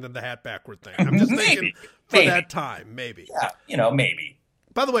significant than the hat backward thing. I'm just thinking for that time, maybe. Yeah, maybe.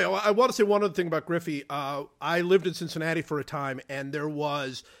 By the way, I want to say one other thing about Griffey. I lived in Cincinnati for a time, and there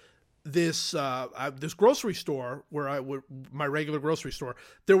was this grocery store my regular grocery store.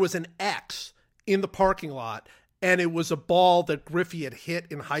 There was an X in the parking lot, and it was a ball that Griffey had hit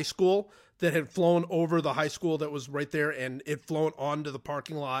in high school that had flown over the high school that was right there, and it flown onto the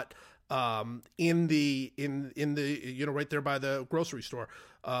parking lot in the right there by the grocery store,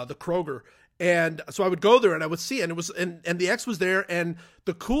 the Kroger. And so I would go there and I would see it, and it was and the X was there, and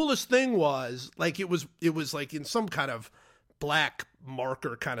the coolest thing was like it was like in some kind of black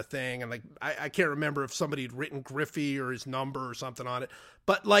marker kind of thing, and like I can't remember if somebody had written Griffey or his number or something on it,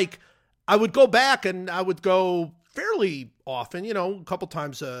 but like I would go back, and I would go fairly often, a couple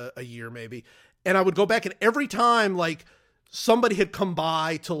times a year maybe, and I would go back, and every time like somebody had come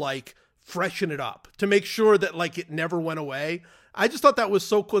by to like freshen it up to make sure that like it never went away. I just thought that was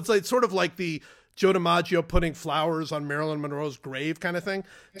so cool. It's like sort of like the Joe DiMaggio putting flowers on Marilyn Monroe's grave kind of thing.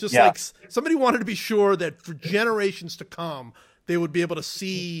 Just like somebody wanted to be sure that for generations to come, they would be able to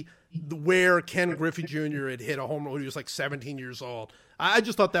see where Ken Griffey Jr. had hit a home run when he was like 17 years old. I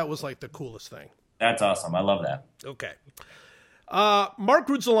just thought that was like the coolest thing. That's awesome. I love that. Okay. Mark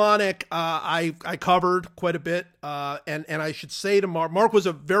Grudzielanek, I covered quite a bit. And I should say to Mark was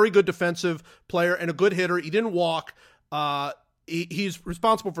a very good defensive player and a good hitter. He didn't walk. He's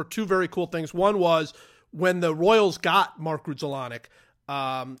responsible for two very cool things. One was when the Royals got Mark Grudzielanek,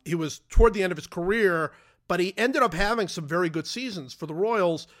 he was toward the end of his career, but he ended up having some very good seasons for the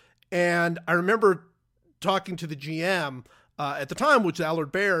Royals. And I remember talking to the GM at the time, which was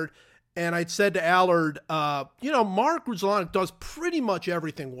Allard Baird, and I'd said to Allard, Mark Grudzielanek does pretty much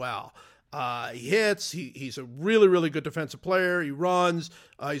everything well. He hits, he's a really, really good defensive player. He runs,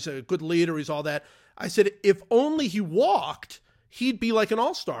 he's a good leader, he's all that. I said, if only he walked, he'd be like an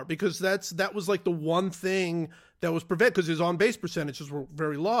all-star, because that was like the one thing that was prevented, because his on-base percentages were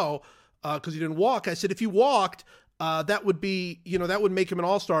very low because he didn't walk. I said, if he walked, that would be, that would make him an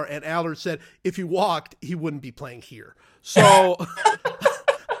all-star. And Allard said, if he walked, he wouldn't be playing here. So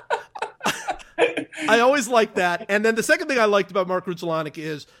I always liked that. And then the second thing I liked about Mark Grudzielanek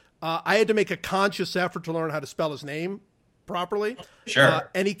is I had to make a conscious effort to learn how to spell his name properly. Sure.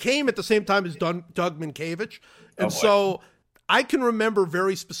 And he came at the same time as Doug Minkiewicz. And so I can remember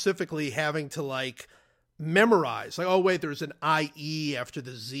very specifically having to like memorize, like, oh wait, there's an IE after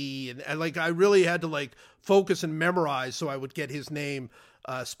the Z. And like, I really had to like focus and memorize so I would get his name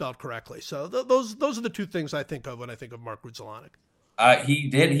spelled correctly. So those are the two things I think of when I think of Mark Grudzielanek. He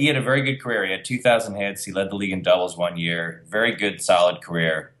had a very good career. He had 2,000 hits. He led the league in doubles one year. Very good, solid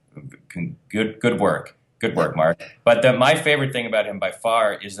career. Good work. Good work, Mark. But my favorite thing about him by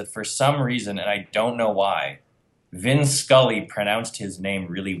far is that for some reason, and I don't know why, Vin Scully pronounced his name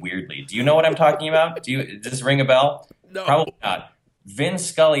really weirdly. Do you know what I'm talking about? Does this ring a bell? No. Probably not. Vin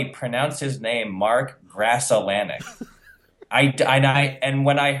Scully pronounced his name Mark Grudzielanek. And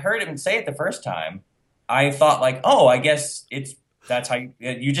when I heard him say it the first time, I thought like, oh, I guess that's how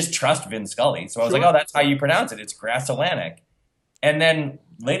you just trust Vin Scully. So I was like, oh, that's how you pronounce it. It's Grudzielanek. And then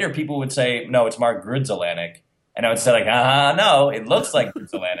later people would say, no, it's Mark Grudzielanek. And I would say like, no, it looks like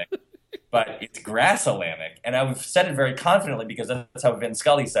Grudzielanek, but it's Grudzielanek. And I've said it very confidently because that's how Vin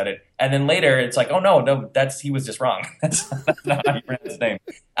Scully said it. And then later it's like, oh no, he was just wrong. That's not how you pronounce his name.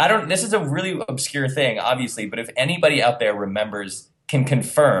 This is a really obscure thing, obviously, but if anybody out there can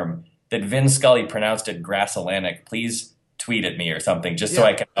confirm that Vin Scully pronounced it Grudzielanek, please tweet at me or something, just so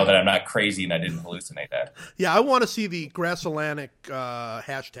I can know that I'm not crazy and I didn't hallucinate that. Yeah, I want to see the Grudzielanek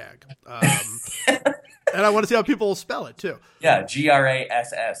hashtag. And I want to see how people will spell it, too. Yeah,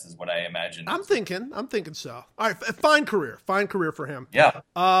 Grass is what I imagine. I'm thinking so. All right, fine career for him. Yeah.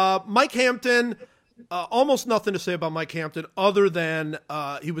 Mike Hampton, almost nothing to say about Mike Hampton other than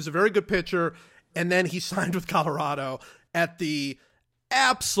he was a very good pitcher, and then he signed with Colorado at the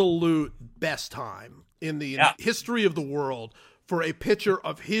absolute best time in the history of the world for a pitcher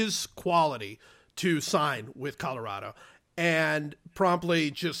of his quality to sign with Colorado. and promptly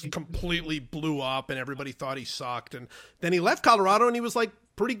just completely blew up, and everybody thought he sucked. And then he left Colorado, and he was like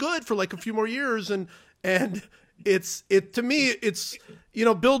pretty good for like a few more years. And to me, it's, you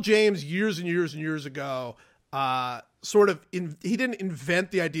know, Bill James years and years and years ago, he didn't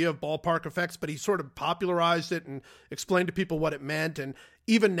invent the idea of ballpark effects, but he sort of popularized it and explained to people what it meant. And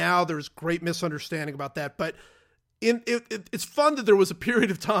even now there's great misunderstanding about that. But it's fun that there was a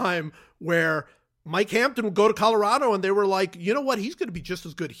period of time where Mike Hampton would go to Colorado and they were like, you know what, he's going to be just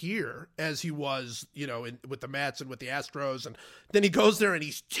as good here as he was, you know, with the Mets and with the Astros. And then he goes there and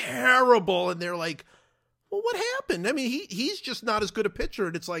he's terrible. And they're like, well, what happened? I mean, he's just not as good a pitcher.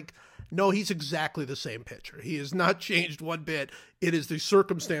 And it's like, no, he's exactly the same pitcher. He has not changed one bit. It is the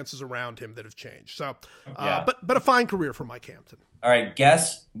circumstances around him that have changed. So, but a fine career for Mike Hampton. All right,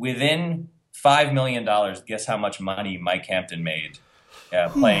 guess within $5 million, guess how much money Mike Hampton made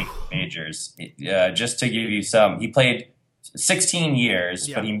playing majors. Just to give you some, he played 16 years,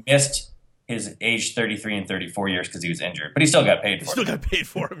 but he missed his age 33 and 34 years because he was injured, but he still got paid for it. Still got paid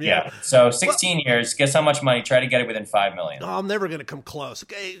for him, yeah. So 16 years, guess how much money? Try to get it within $5 million. I'm never going to come close,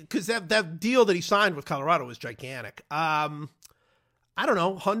 because that deal that he signed with Colorado was gigantic. I don't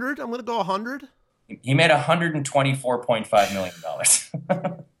know, 100? I'm going to go 100. He made $124.5 million.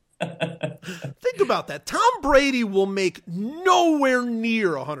 Think about that. Tom Brady will make nowhere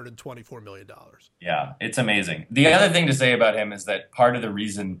near $124 million. Yeah, it's amazing. The other thing to say about him is that part of the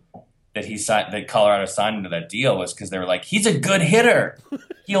reason that Colorado signed him to that deal was because they were like, he's a good hitter.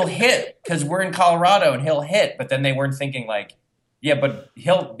 He'll hit because we're in Colorado and he'll hit. But then they weren't thinking like, yeah, but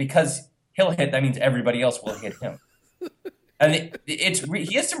because he'll hit, that means everybody else will hit him. And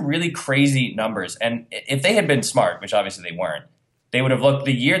he has some really crazy numbers. And if they had been smart, which obviously they weren't, they would have looked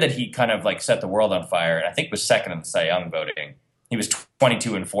the year that he kind of like set the world on fire, and I think was second in the Cy Young voting. He was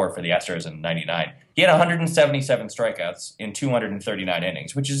 22-4 for the Astros in '99. He had 177 strikeouts in 239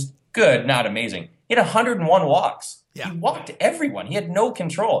 innings, which is good, not amazing. He had 101 walks. Yeah. He walked everyone. He had no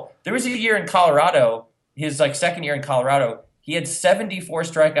control. There was a year in Colorado, his like second year in Colorado, he had 74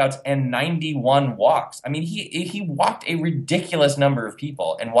 strikeouts and 91 walks. I mean, he walked a ridiculous number of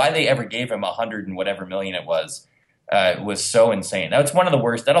people, and why they ever gave him 100 and whatever million it was so insane. That's one of the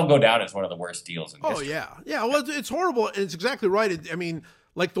worst. That'll go down as one of the worst deals in history. Oh yeah. Well, it's horrible. It's exactly right. I mean,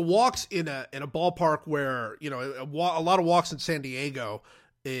 like the walks in a ballpark where, you know, a lot of walks in San Diego,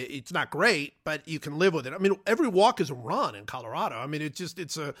 it's not great, but you can live with it. I mean, every walk is a run in Colorado. I mean,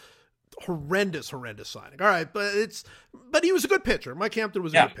 it's a horrendous signing. All right, but he was a good pitcher. Mike Hampton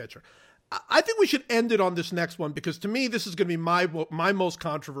was a good pitcher. I think we should end it on this next one, because to me this is going to be my most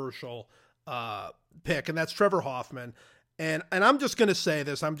controversial pick, and that's Trevor Hoffman. And I'm just going to say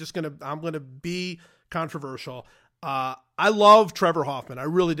this. I'm going to be controversial. I love Trevor Hoffman. I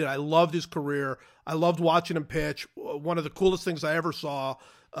really did. I loved his career. I loved watching him pitch. One of the coolest things I ever saw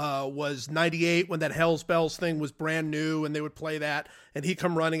was '98 when that Hell's Bells thing was brand new, and they would play that, and he'd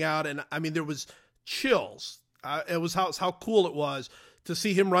come running out, and I mean there was chills. It was how cool it was to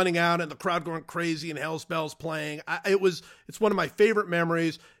see him running out and the crowd going crazy and Hell's Bells playing. It's one of my favorite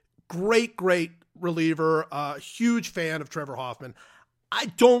memories. Great reliever. Huge fan of Trevor Hoffman. I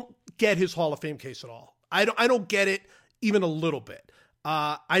don't get his Hall of Fame case at all. I don't get it even a little bit.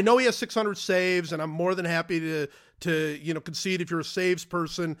 I know he has 600 saves, and I'm more than happy to concede if you're a saves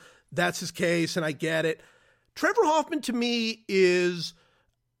person, that's his case, and I get it. Trevor Hoffman to me is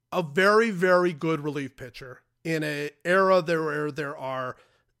a very, very good relief pitcher in an era where there are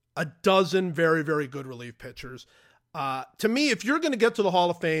a dozen very, very good relief pitchers. To me, if you're going to get to the Hall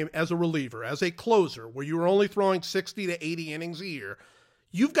of Fame as a reliever, as a closer, where you were only throwing 60 to 80 innings a year,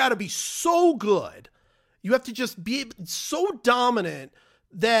 you've got to be so good. You have to just be so dominant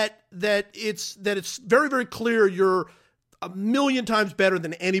that it's very, very clear you're a million times better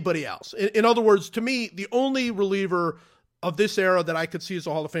than anybody else. In other words, to me, the only reliever of this era that I could see as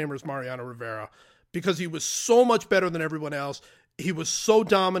a Hall of Famer is Mariano Rivera, because he was so much better than everyone else. He was so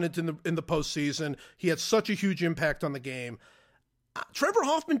dominant in the postseason. He had such a huge impact on the game. Trevor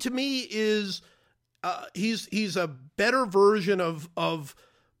Hoffman to me is he's a better version of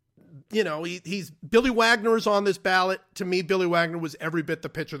he's Billy Wagner is on this ballot. To me, Billy Wagner was every bit the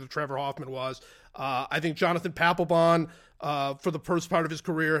pitcher that Trevor Hoffman was. I think Jonathan Papelbon, for the first part of his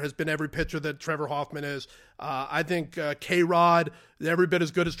career, has been every pitcher that Trevor Hoffman is. I think K-Rod, every bit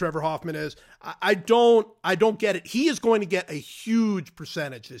as good as Trevor Hoffman is. I don't get it. He is going to get a huge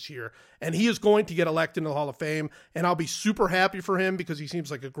percentage this year, and he is going to get elected in the Hall of Fame, and I'll be super happy for him because he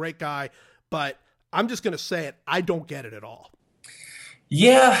seems like a great guy, but I'm just going to say it. I don't get it at all.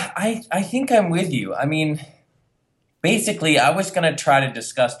 Yeah, I think I'm with you. I mean, basically, I was going to try to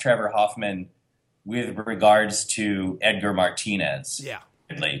discuss Trevor Hoffman with regards to Edgar Martinez. Yeah.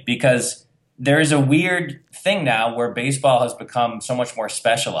 Because there is a weird thing now where baseball has become so much more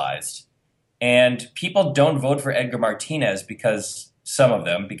specialized. And people don't vote for Edgar Martinez because some of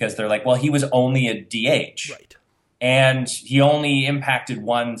them, because they're like, well, he was only a DH. Right. And he only impacted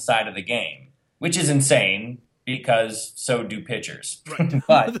one side of the game, which is insane because so do pitchers.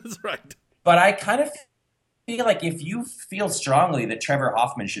 Right. That's right. But I kind of feel like if you feel strongly that Trevor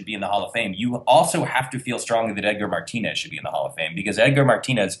Hoffman should be in the Hall of Fame, you also have to feel strongly that Edgar Martinez should be in the Hall of Fame, because Edgar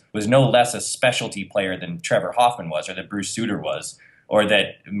Martinez was no less a specialty player than Trevor Hoffman was, or that Bruce Sutter was, or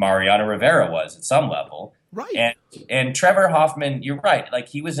that Mariano Rivera was at some level. Right. And Trevor Hoffman, you're right. Like,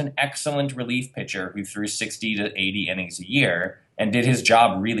 he was an excellent relief pitcher who threw 60 to 80 innings a year and did his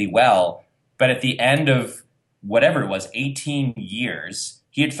job really well. But at the end of whatever it was, 18 years,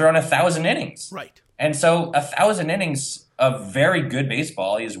 he had thrown 1,000 innings. Right. And so 1,000 innings of very good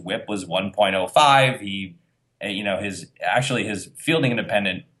baseball. His WHIP was 1.05. He, his fielding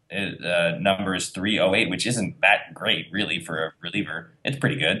independent number is 308, which isn't that great really for a reliever. It's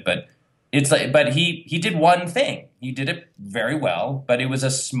pretty good, but he did one thing. He did it very well, but it was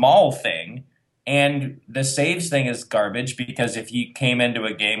a small thing. And the saves thing is garbage, because if you came into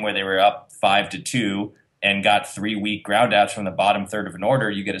a game where they were up 5-2 and got 3 weak groundouts from the bottom third of an order,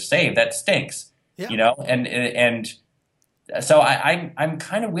 you get a save. That stinks. Yeah. And so I'm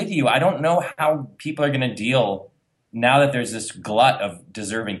kind of with you. I don't know how people are going to deal now that there's this glut of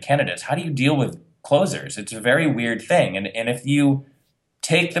deserving candidates. How do you deal with closers? It's a very weird thing. And if you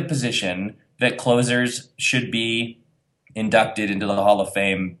take the position that closers should be inducted into the Hall of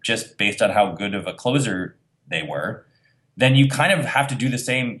Fame just based on how good of a closer they were, then you kind of have to do the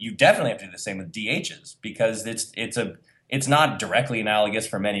same. You definitely have to do the same with DHs, because it's not directly analogous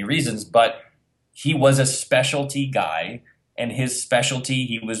for many reasons, but he was a specialty guy, and his specialty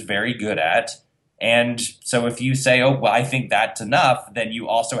he was very good at. And so if you say, oh, well, I think that's enough, then you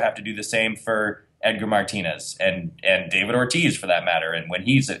also have to do the same for Edgar Martinez and David Ortiz, for that matter, and when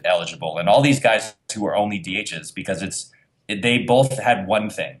he's eligible, and all these guys who are only DHs, because they both had one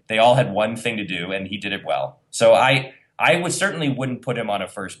thing. They all had one thing to do, and he did it well. So I certainly wouldn't put him on a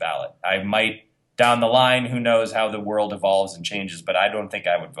first ballot. I might down the line, who knows how the world evolves and changes, but I don't think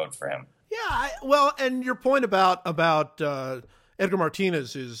I would vote for him. Yeah, and your point about Edgar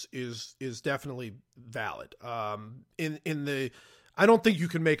Martinez is definitely valid. I don't think you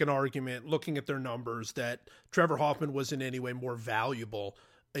can make an argument looking at their numbers that Trevor Hoffman was in any way more valuable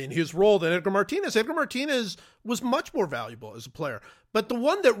in his role than Edgar Martinez. Edgar Martinez was much more valuable as a player. But the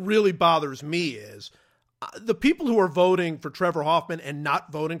one that really bothers me is the people who are voting for Trevor Hoffman and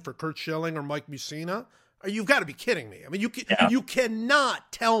not voting for Curt Schilling or Mike Mussina. You've got to be kidding me. I mean, you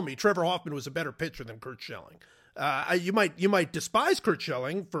cannot tell me Trevor Hoffman was a better pitcher than Curt Schilling. You might despise Curt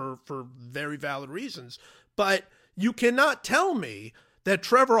Schilling for very valid reasons, but you cannot tell me that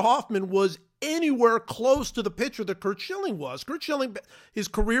Trevor Hoffman was anywhere close to the pitcher that Curt Schilling was. Curt Schilling, his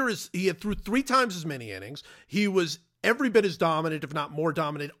career he had threw 3 times as many innings. He was every bit as dominant, if not more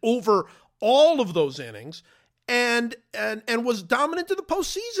dominant, over all of those innings, and was dominant in the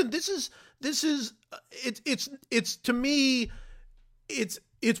postseason. It's to me,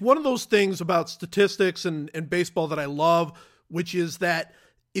 it's one of those things about statistics and baseball that I love, which is that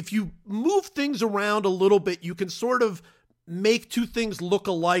if you move things around a little bit, you can sort of make two things look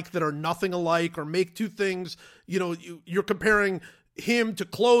alike that are nothing alike, or make two things, you're comparing him to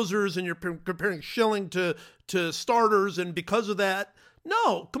closers and you're comparing Schilling to starters. And because of that,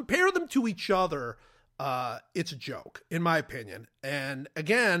 no, compare them to each other. It's a joke, in my opinion. And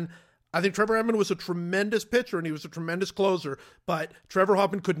again, I think Trevor Hoffman was a tremendous pitcher and he was a tremendous closer, but Trevor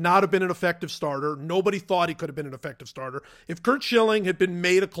Hoffman could not have been an effective starter. Nobody thought he could have been an effective starter. If Curt Schilling had been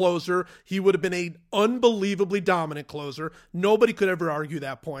made a closer, he would have been an unbelievably dominant closer. Nobody could ever argue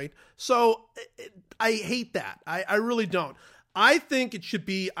that point. So I hate that. I really don't. I think it should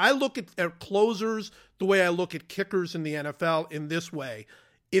be, I look at closers the way I look at kickers in the NFL in this way.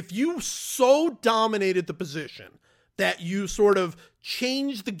 If you so dominated the position that you sort of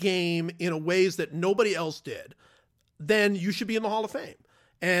changed the game in ways that nobody else did, then you should be in the Hall of Fame.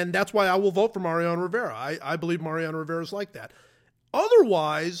 And that's why I will vote for Mariano Rivera. I believe Mariano Rivera is like that.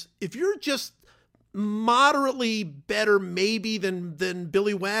 Otherwise, if you're just moderately better maybe than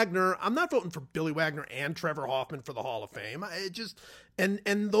Billy Wagner, I'm not voting for Billy Wagner and Trevor Hoffman for the Hall of Fame.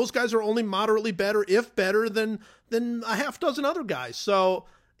 And those guys are only moderately better, if better, than a half dozen other guys. So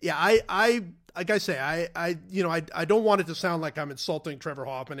yeah, I like I say, I don't want it to sound like I'm insulting Trevor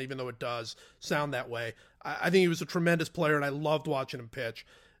Hoffman, even though it does sound that way. I think he was a tremendous player, and I loved watching him pitch,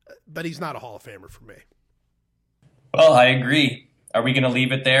 but he's not a Hall of Famer for me. Well, I agree. Are we going to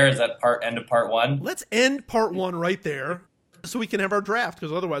leave it there? Is that end of part one? Let's end part one right there so we can have our draft,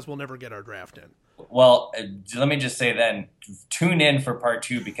 because otherwise we'll never get our draft in. Well, let me just say then, tune in for part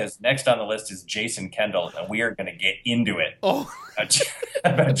two, because next on the list is Jason Kendall, and we are going to get into it. Oh,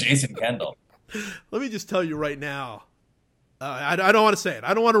 about Jason Kendall. Let me just tell you right now. I don't want to say it.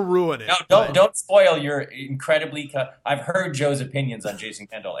 I don't want to ruin it. No, don't spoil your incredibly. I've heard Joe's opinions on Jason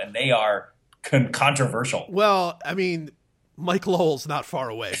Kendall, and they are controversial. Well, I mean, Mike Lowell's not far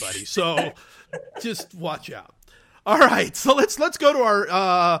away, buddy. So just watch out. All right, so let's go to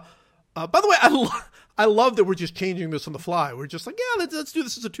our. By the way, I love that we're just changing this on the fly. We're just like, yeah, let's do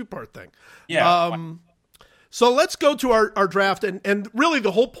this as a 2-part thing. Yeah. So let's go to our draft, and really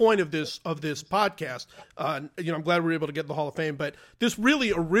the whole point of this podcast. I'm glad we were able to get in the Hall of Fame, but this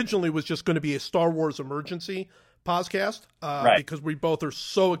really originally was just going to be a Star Wars emergency podcast, right? Because we both are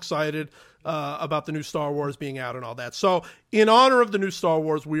so excited about the new Star Wars being out and all that. So in honor of the new Star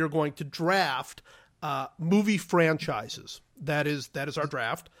Wars, we are going to draft movie franchises. That is our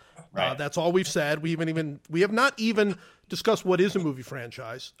draft. Right. That's all we've said. We have not even discussed what is a movie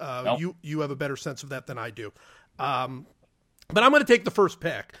franchise. Nope. You have a better sense of that than I do. But I'm going to take the first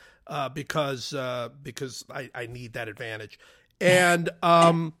pick because I need that advantage, and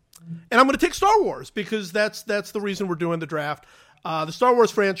I'm going to take Star Wars because that's the reason we're doing the draft. The Star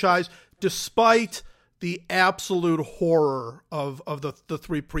Wars franchise, despite the absolute horror of the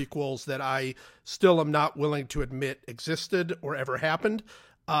 3 prequels that I still am not willing to admit existed or ever happened.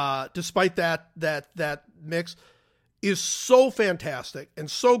 Despite that mix, is so fantastic and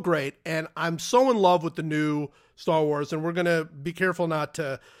so great, and I'm so in love with the new Star Wars, and we're going to be careful not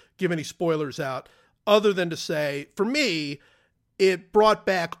to give any spoilers out, other than to say, for me, it brought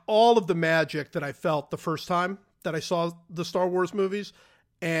back all of the magic that I felt the first time that I saw the Star Wars movies,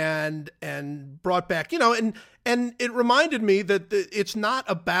 and brought back, and it reminded me that it's not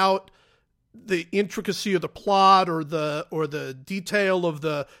about the intricacy of the plot or the detail of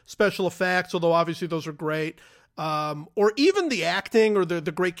the special effects, although obviously those are great, or even the acting or the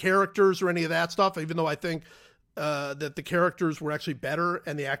great characters or any of that stuff, even though I think that the characters were actually better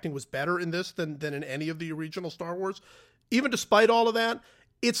and the acting was better in this than in any of the original Star Wars. Even despite all of that,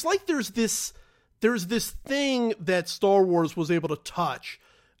 it's like there's this thing that Star Wars was able to touch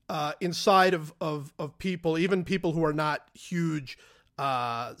inside of people, even people who are not huge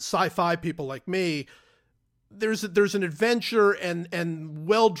sci-fi people like me. There's an adventure and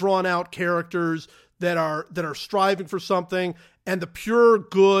well drawn out characters that are striving for something, and the pure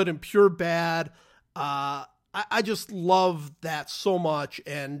good and pure bad. I just love that so much,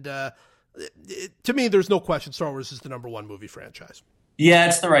 and to me, there's no question Star Wars is the number 1 movie franchise. Yeah,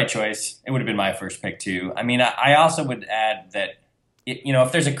 it's the right choice. It would have been my first pick too. I mean, I also would add that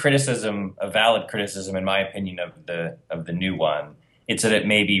if there's a valid criticism, in my opinion, of the new one, it's that it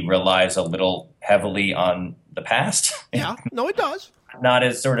maybe relies a little heavily on the past. Yeah, no, it does. Not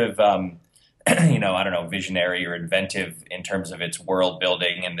as sort of, I don't know, visionary or inventive in terms of its world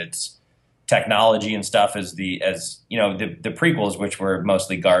building and its technology and stuff as the prequels, which were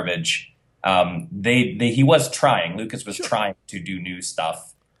mostly garbage. He was trying. Lucas was trying to do new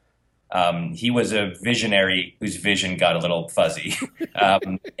stuff. He was a visionary whose vision got a little fuzzy.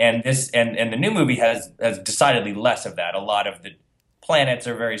 And the new movie has decidedly less of that. A lot of the planets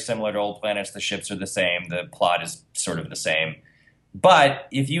are very similar to old planets. The ships are the same. The plot is sort of the same. But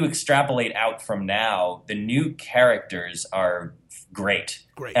if you extrapolate out from now, the new characters are great.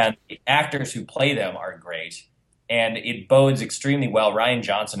 And the actors who play them are great. And it bodes extremely well. Rian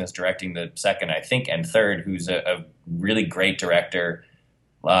Johnson is directing the second, I think, and third, who's a really great director.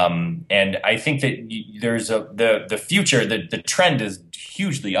 And I think that there's the future, the trend is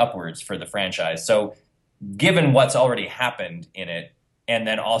hugely upwards for the franchise. So given what's already happened in it, and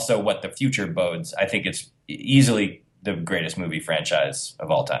then also what the future bodes, I think it's easily the greatest movie franchise of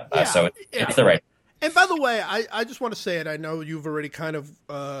all time. So it's the right. And by the way, I just want to say it. I know you've already kind of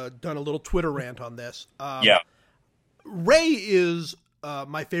done a little Twitter rant on this. Yeah. Rey is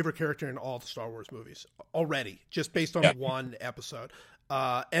my favorite character in all the Star Wars movies already, just based on one episode.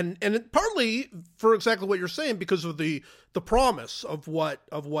 And partly for exactly what you're saying, because of the promise of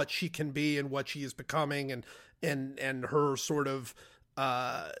what she can be and what she is becoming, and her sort of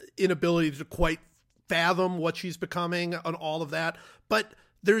inability to quite fathom what she's becoming and all of that. But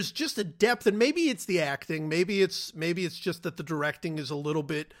there's just a depth, and maybe it's the acting, maybe it's just that the directing is a little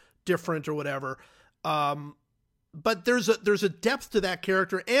bit different or whatever. But there's a depth to that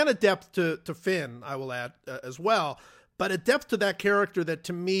character, and a depth to Finn, I will add as well. But a depth to that character that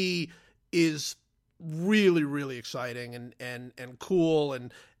to me is really, really exciting and cool.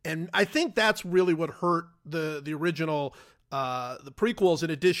 And I think that's really what hurt the original the prequels,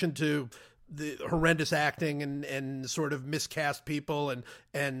 in addition to the horrendous acting and sort of miscast people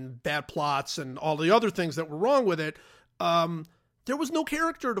and bad plots and all the other things that were wrong with it, there was no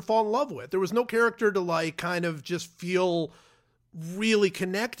character to fall in love with. There was no character to like kind of just feel really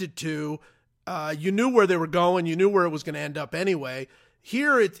connected to. You knew where they were going. You knew where it was going to end up anyway.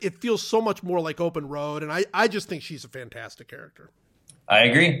 Here, it feels so much more like open road, and I just think she's a fantastic character. I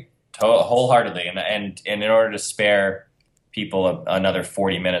agree wholeheartedly, and in order to spare people another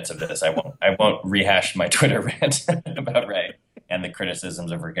 40 minutes of this, I won't rehash my Twitter rant about Rey and the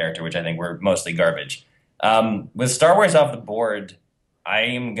criticisms of her character, which I think were mostly garbage. With Star Wars off the board, I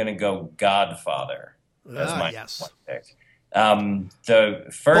am going to go Godfather as my one pick. The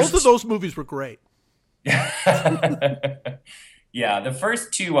first, both of those movies were great. Yeah, the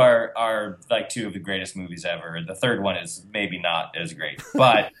first two are like two of the greatest movies ever. The third one is maybe not as great,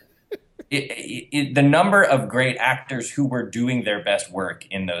 but the number of great actors who were doing their best work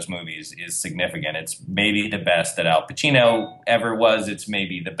in those movies is significant. It's maybe the best that Al Pacino ever was. It's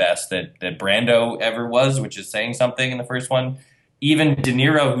maybe the best that Brando ever was, which is saying something in the first one. Even De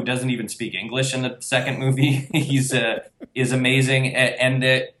Niro, who doesn't even speak English in the second movie, is amazing. And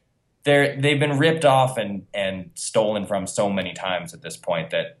they've been ripped off and stolen from so many times at this point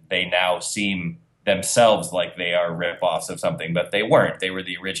that they now seem themselves like they are rip-offs of something, but they weren't. They were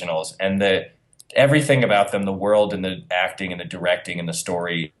the originals. And everything about them, the world and the acting and the directing and the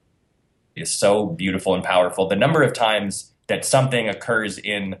story is so beautiful and powerful. The number of times that something occurs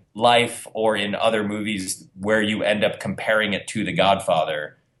in life or in other movies where you end up comparing it to The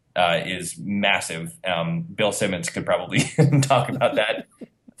Godfather is massive. Bill Simmons could probably talk about that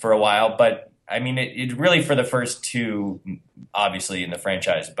for a while, but I mean, it really for the first two, obviously in the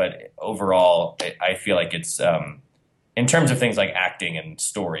franchise, but overall, I feel like it's in terms of things like acting and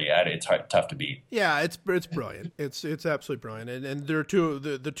story, it's tough to beat. Yeah, it's brilliant. It's absolutely brilliant. And there are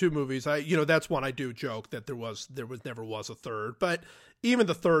the two movies. That's one I do joke that there never was a third, but even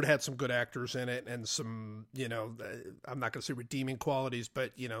the third had some good actors in it and some, I'm not going to say redeeming qualities,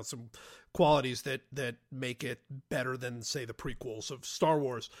 but some qualities that make it better than say the prequels of Star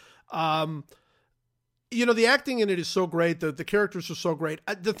Wars. The acting in it is so great. The characters are so great.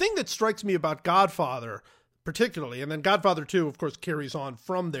 The thing that strikes me about Godfather particularly, and then Godfather 2, of course, carries on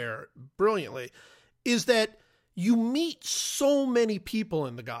from there brilliantly, is that you meet so many people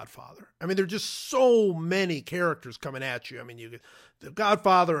in The Godfather. I mean, there are just so many characters coming at you. I mean, you get the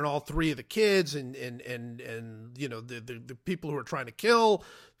Godfather and all three of the kids and the people who are trying to kill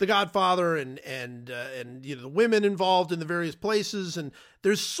the Godfather and the women involved in the various places. And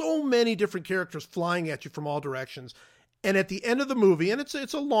there's so many different characters flying at you from all directions. And at the end of the movie, and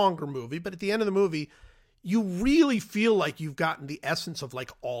it's a longer movie, but at the end of the movie, you really feel like you've gotten the essence of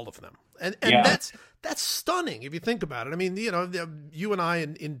like all of them. And yeah. That's stunning if you think about it. I mean, you and I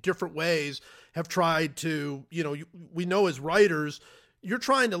in different ways have tried to, we know as writers, you're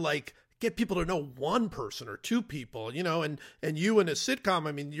trying to like get people to know one person or two people, and you in a sitcom,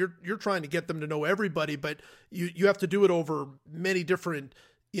 I mean, you're trying to get them to know everybody, but you have to do it over many different,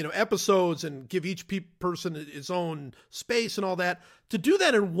 episodes and give each person its own space and all that. To do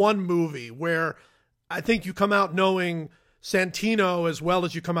that in one movie where I think you come out knowing Santino as well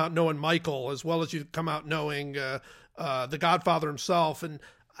as you come out knowing Michael, as well as you come out knowing the Godfather himself. And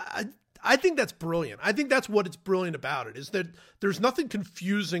I think that's brilliant. I think that's what it's brilliant about it, is that there's nothing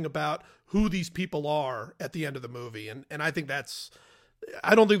confusing about who these people are at the end of the movie. And I think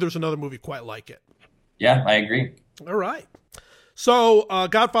I don't think there's another movie quite like it. Yeah, I agree. All right. So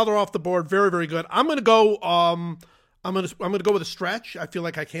Godfather off the board. Very, very good. I'm going to go, I'm going to go with a stretch. I feel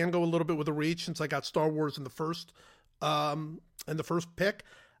like I can go a little bit with a reach since I got Star Wars in the first pick.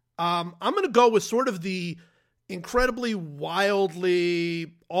 I'm going to go with sort of the incredibly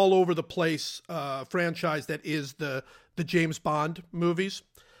wildly all over the place franchise that is the James Bond movies.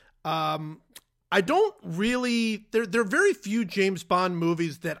 I don't really, there are very few James Bond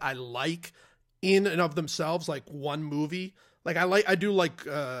movies that I like in and of themselves, like one movie. Like I do like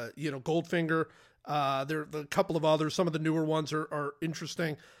Goldfinger. There are a couple of others. Some of the newer ones are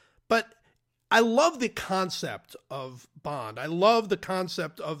interesting, but I love the concept of Bond. I love the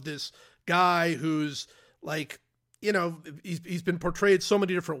concept of this guy who's like, he's been portrayed so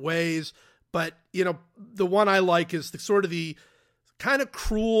many different ways, but the one I like is the sort of the kind of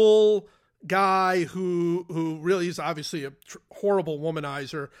cruel guy who really is obviously a horrible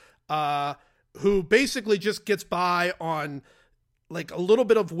womanizer, who basically just gets by on like a little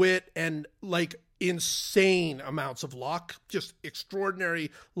bit of wit and like insane amounts of luck, just extraordinary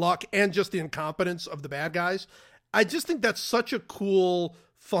luck, and just the incompetence of the bad guys. I just think that's such a cool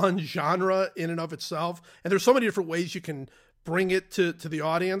fun genre in and of itself. And there's so many different ways you can bring it to the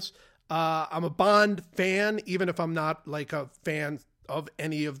audience. I'm a Bond fan, even if I'm not like a fan of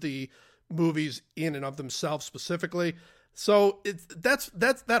any of the movies in and of themselves specifically. So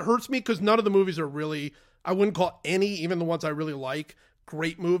that hurts me because none of the movies are really, I wouldn't call any, even the ones I really like,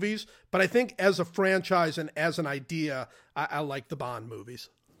 great movies. But I think as a franchise and as an idea, I like the Bond movies.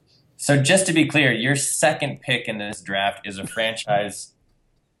 So just to be clear, your second pick in this draft is a franchise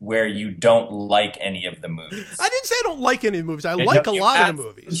where you don't like any of the movies. I didn't say I don't like any of the movies. I like a lot of the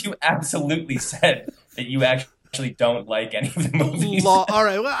movies. You absolutely said that you actually don't like any of the movies. All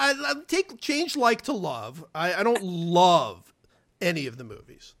right. Well, I change like to love. I don't love any of the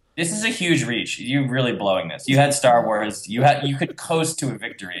movies. This is a huge reach. You're really blowing this. You had Star Wars. You could coast to a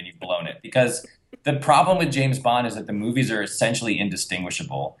victory, and you've blown it. Because the problem with James Bond is that the movies are essentially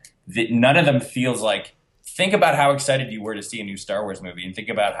indistinguishable. None of them feels like. Think about how excited you were to see a new Star Wars movie, and think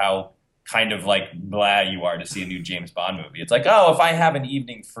about how kind of like blah you are to see a new James Bond movie. It's like, oh, if I have an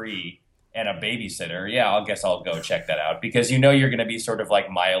evening free and a babysitter, yeah, I guess I'll go check that out because you know you're going to be sort of like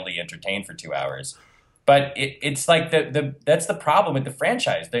mildly entertained for 2 hours. But it's like that's the problem with the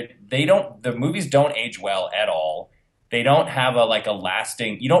franchise. The movies don't age well at all. They don't have a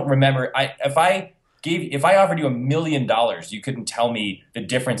lasting. You don't remember. If I offered you $1 million, you couldn't tell me the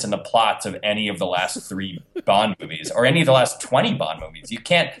difference in the plots of any of the last 3 Bond movies or any of the last 20 Bond movies. You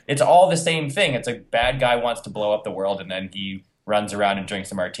can't. It's all the same thing. It's a bad guy wants to blow up the world, and then he runs around and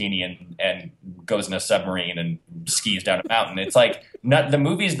drinks a martini and goes in a submarine and skis down a mountain. It's like the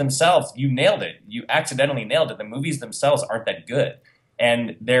movies themselves. You nailed it. You accidentally nailed it. The movies themselves aren't that good,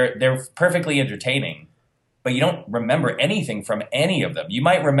 and they're perfectly entertaining, but you don't remember anything from any of them. You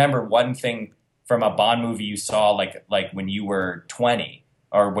might remember one thing from a Bond movie you saw like when you were 20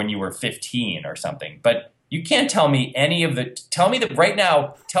 or when you were 15 or something. But you can't tell me tell me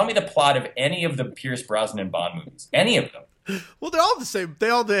the plot of any of the Pierce Brosnan Bond movies. Any of them. Well, they're all the same. They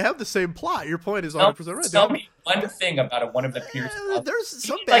have the same plot. Your point is 100% right. Tell me one thing about one of the Pierce Brosnan. There's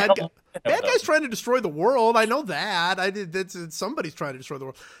some bad guys trying to destroy the world. I know that. Somebody's trying to destroy the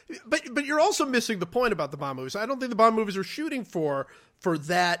world. But you're also missing the point about the Bond movies. I don't think the Bond movies are shooting for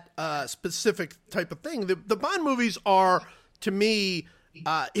that specific type of thing. The Bond movies are, to me,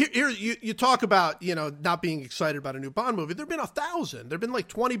 here you talk about not being excited about a new Bond movie. There've been 1,000. There've been like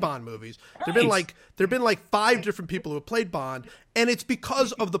 20 Bond movies. Right. There've been like 5 different people who have played Bond, and it's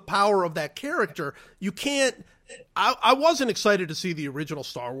because of the power of that character. You can't. I wasn't excited to see the original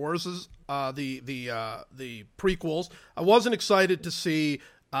Star Wars, the prequels. I wasn't excited to see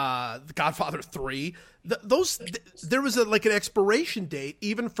The Godfather 3. There was an expiration date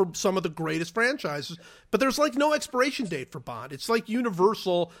even for some of the greatest franchises, but there's like no expiration date for Bond. It's like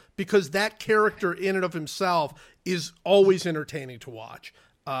universal because that character in and of himself is always entertaining to watch,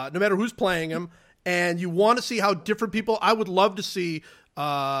 no matter who's playing him. And you want to see how different people. I would love to see,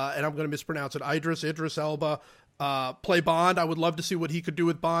 and I'm going to mispronounce it, Idris Elba play Bond. I would love to see what he could do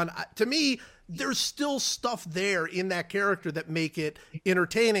with Bond. To me, there's still stuff there in that character that make it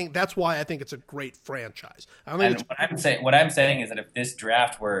entertaining. That's why I think it's a great franchise. What I'm saying is that if this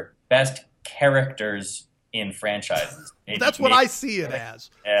draft were best characters in franchises, that's what I see it as.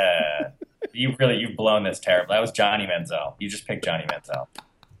 You've blown this terribly. That was Johnny Manziel. You just picked Johnny Manziel.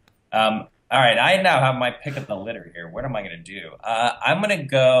 All right, I now have my pick of the litter here. What am I going to do? I'm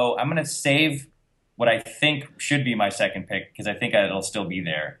going to save what I think should be my second pick because I think it'll still be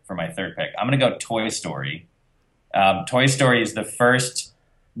there for my third pick. I'm going to go Toy Story. Toy Story is the first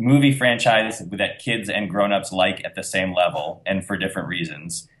movie franchise that kids and grown-ups like at the same level and for different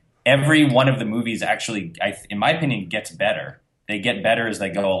reasons. Every one of the movies actually, in my opinion, gets better. They get better as they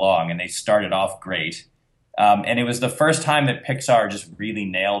go along, and they started off great. And it was the first time that Pixar just really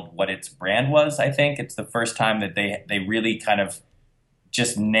nailed what its brand was, I think. It's the first time that they really kind of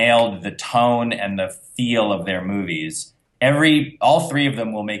just nailed the tone and the feel of their movies. All 3 of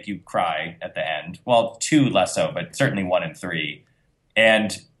them will make you cry at the end. Well, 2 less so, but certainly 1 and 3.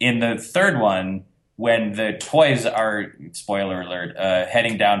 And in the third one, when the toys are, spoiler alert,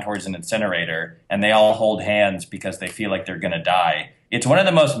 heading down towards an incinerator, and they all hold hands because they feel like they're going to die, it's one of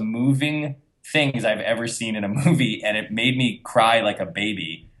the most moving things I've ever seen in a movie, and it made me cry like a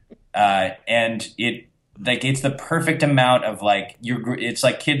baby. And it's the perfect amount of it's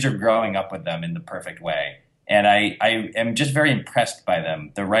like kids are growing up with them in the perfect way. And I am just very impressed by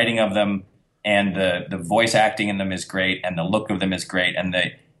them. The writing of them and the voice acting in them is great, and the look of them is great, and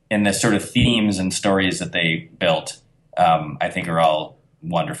the sort of themes and stories that they built, I think are all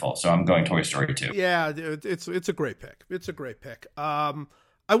wonderful. So I'm going Toy Story 2. Yeah, it's a great pick. It's a great pick.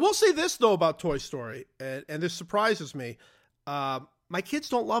 I will say this though about Toy Story, and this surprises me. My kids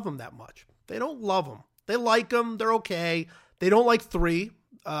don't love them that much. They don't love them. They like them. They're okay. They don't like 3.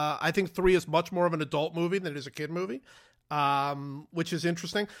 I think 3 is much more of an adult movie than it is a kid movie, which is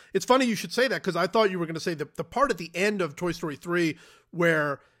interesting. It's funny you should say that, because I thought you were going to say the part at the end of Toy Story 3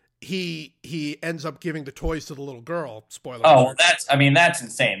 where he ends up giving the toys to the little girl. Spoiler. Oh, well, that's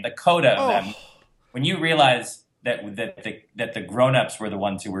insane. The coda of Oh. them. When you realize that the grown-ups were the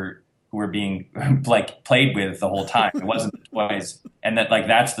ones who were being like played with the whole time. It wasn't the toys, and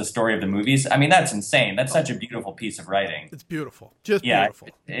that's the story of the movies. I mean, that's insane. That's such a beautiful piece of writing. It's beautiful. Just beautiful.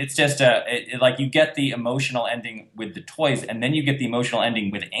 It's just like you get the emotional ending with the toys, and then you get the emotional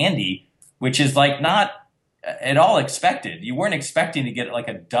ending with Andy, which is like not at all expected. You weren't expecting to get like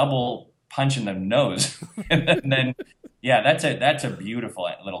a double punch in the nose, and then that's a beautiful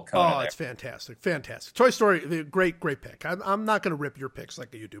little coda. Oh, it's fantastic. Toy Story, great pick. I'm not going to rip your picks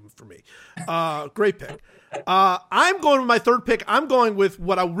like you do for me. Great pick. I'm going with my third pick. I'm going with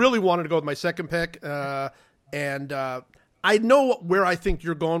what I really wanted to go with my second pick. And I know where I think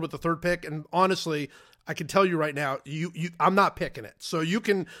you're going with the third pick. And honestly, I can tell you right now, I'm not picking it. So you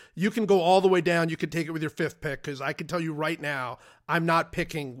can go all the way down. You can take it with your fifth pick, because I can tell you right now, I'm not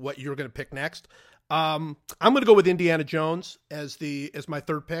picking what you're going to pick next. I'm going to go with Indiana Jones as my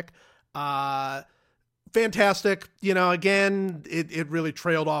third pick. Fantastic. Again, it really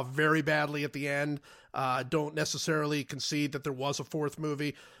trailed off very badly at the end. Don't necessarily concede that there was a fourth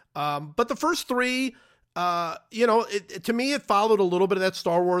movie. But the first 3, to me, it followed a little bit of that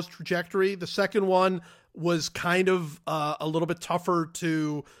Star Wars trajectory. The second one was kind of a little bit tougher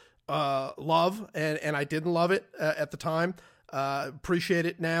to love, and I didn't love it at the time. Appreciate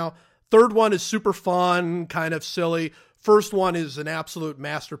it now. Third one is super fun, kind of silly. First one is an absolute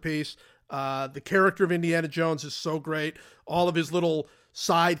masterpiece. The character of Indiana Jones is so great. All of his little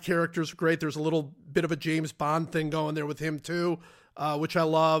side characters are great. There's a little bit of a James Bond thing going there with him too, which I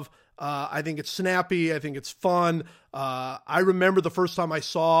love. I think it's snappy. I think it's fun. I remember the first time I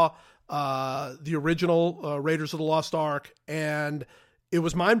saw the original Raiders of the Lost Ark, and it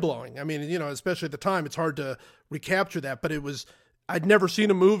was mind-blowing. I mean, especially at the time, it's hard to recapture that, but I'd never seen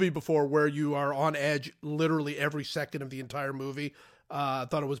a movie before where you are on edge literally every second of the entire movie. I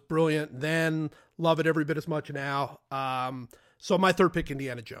thought it was brilliant then. Love it every bit as much now. So my third pick,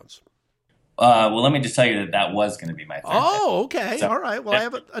 Indiana Jones. Well, let me just tell you that was going to be my third pick. Oh, okay. So, all right. Well, I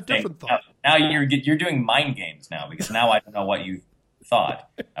have a different thought. Now you're doing mind games now, because now I don't know what you thought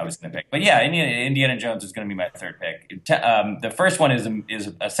I was going to pick. But yeah, Indiana Jones is going to be my third pick. The first one is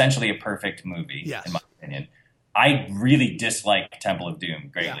essentially a perfect movie, yes, in my opinion. I really dislike Temple of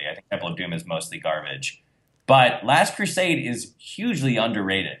Doom greatly. Yeah. I think Temple of Doom is mostly garbage. But Last Crusade is hugely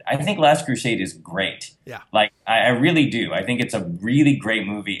underrated. I think Last Crusade is great. Yeah. Like, I really do. I think it's a really great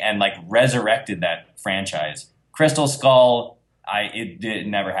movie, and like resurrected that franchise. Crystal Skull, it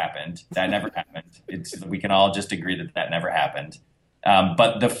never happened. That never happened. We can all just agree that never happened.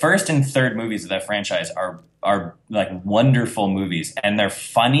 But the first and third movies of that franchise are like wonderful movies, and they're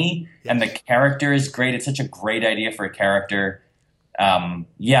funny, yes, and the character is great. It's such a great idea for a character.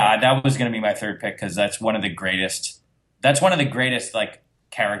 That was going to be my third pick, because that's one of the greatest like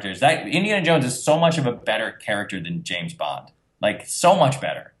characters. That Indiana Jones is so much of a better character than James Bond, like so much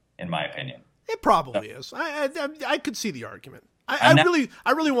better, in my opinion. It probably is. I could see the argument. I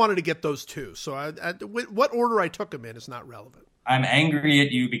really wanted to get those two. So what order I took them in is not relevant. I'm angry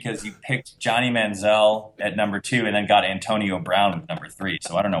at you because you picked Johnny Manziel at number 2 and then got Antonio Brown at number 3.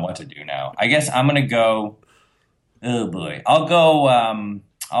 So I don't know what to do now. I guess I'm going to go. Oh boy, I'll go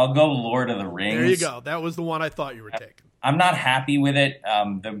Lord of the Rings. There you go. That was the one I thought you were taking. I'm not happy with it.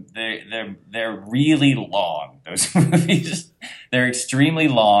 They're really long. Those movies, they're extremely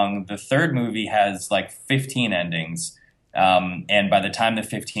long. The third movie has like 15 endings, and by the time the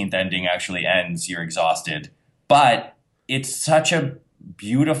 15th ending actually ends, you're exhausted. But it's such a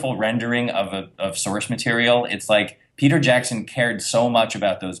beautiful rendering of source material. It's like Peter Jackson cared so much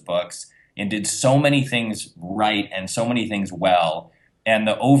about those books and did so many things right and so many things well. And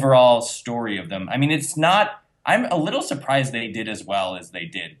the overall story of them, I mean, it's not, I'm a little surprised they did as well as they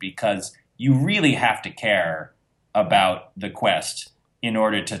did, because you really have to care about the quest in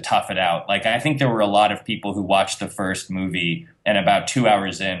order to tough it out. Like, I think there were a lot of people who watched the first movie and about 2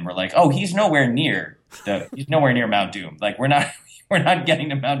 hours in were like, oh, he's nowhere near Mount Doom. Like, we're not getting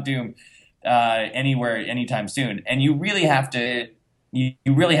to Mount Doom anywhere anytime soon. And you really have to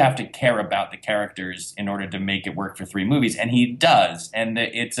care about the characters in order to make it work for 3 movies, and he does. And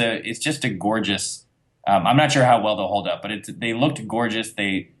it's just a gorgeous. I'm not sure how well they'll hold up, but they looked gorgeous.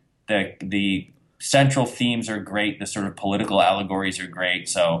 The central themes are great. The sort of political allegories are great.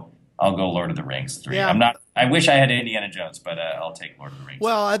 So I'll go Lord of the Rings 3. Yeah. I wish I had Indiana Jones, but I'll take Lord of the Rings.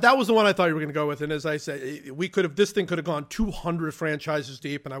 Well, that was the one I thought you were going to go with, and as I said, this thing could have gone 200 franchises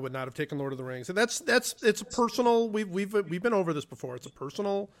deep, and I would not have taken Lord of the Rings. And it's a personal. We've been over this before. It's a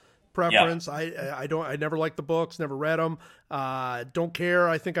personal preference. Yeah. I never liked the books, never read them. Don't care.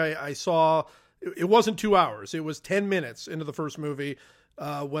 I think I saw. It wasn't 2 hours. It was 10 minutes into the first movie.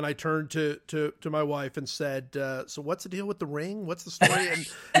 When I turned to my wife and said, "So what's the deal with the ring? What's the story?"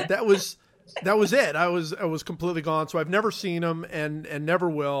 And that was it. I was completely gone. So I've never seen them and never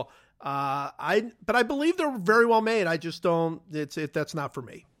will. But I believe they're very well made. I just don't. That's not for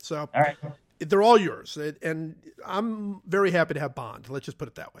me. So all right. They're all yours, and I'm very happy to have Bond. Let's just put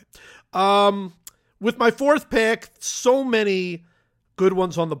it that way. With my fourth pick, so many good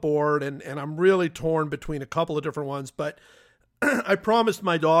ones on the board, and I'm really torn between a couple of different ones, but I promised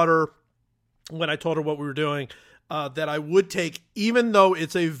my daughter when I told her what we were doing that I would take, even though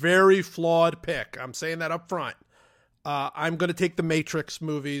it's a very flawed pick. I'm saying that up front. I'm going to take the Matrix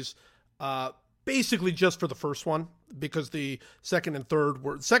movies, basically just for the first one, because the second and third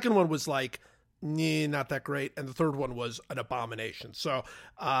second one was like, not that great, and the third one was an abomination. So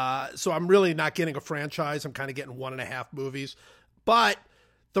I'm really not getting a franchise. I'm kind of getting 1.5 movies, but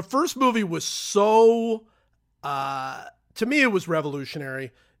the first movie was so. To me, it was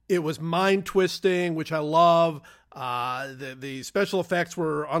revolutionary. It was mind-twisting, which I love. The special effects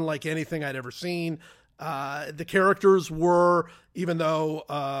were unlike anything I'd ever seen. The characters were, even though,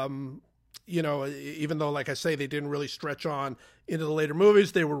 like I say, they didn't really stretch on into the later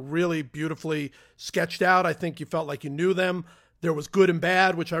movies, they were really beautifully sketched out. I think you felt like you knew them. There was good and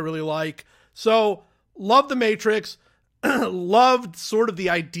bad, which I really like. So, loved The Matrix. Loved sort of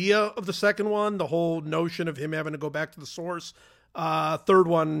the idea of the second one, the whole notion of him having to go back to the source. Third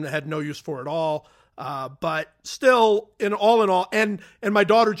one had no use for it all. But still, in all, and my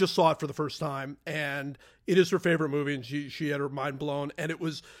daughter just saw it for the first time, and it is her favorite movie, and she had her mind blown. And it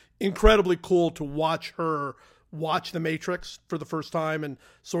was incredibly cool to watch her watch The Matrix for the first time and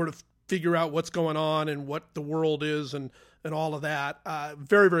sort of figure out what's going on and what the world is and all of that.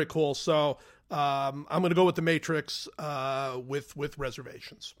 Very, very cool. So I'm going to go with The Matrix with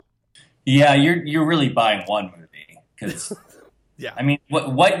reservations. Yeah, you're really buying one movie because, yeah. I mean,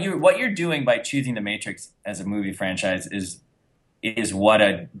 what you're doing by choosing The Matrix as a movie franchise is what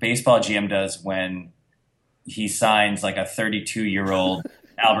a baseball GM does when he signs like a 32-year-old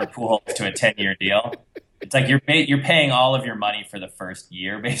Albert Pujols to a 10-year deal. It's like you're paying all of your money for the first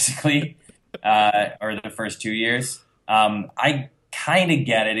year, basically, or the first 2 years. I kind of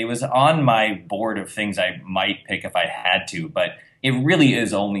get it. It was on my board of things I might pick if I had to, but it really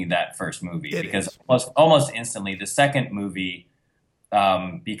is only that first movie because almost instantly the second movie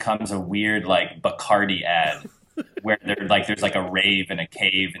becomes a weird like Bacardi ad where there's like a rave in a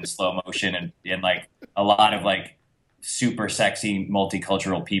cave in slow motion and like a lot of like super sexy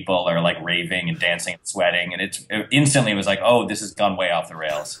multicultural people are like raving and dancing and sweating, and it instantly was like, oh, this has gone way off the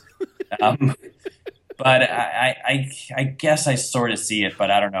rails. But I guess I sort of see it, but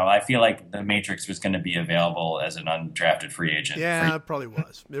I don't know. I feel like The Matrix was going to be available as an undrafted free agent. Yeah, it probably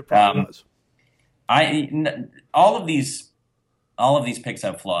was. It probably was. All of these picks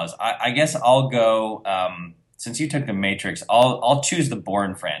have flaws. I guess I'll go. Since you took The Matrix, I'll choose the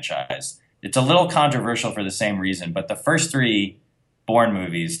Bourne franchise. It's a little controversial for the same reason, but the first 3 Bourne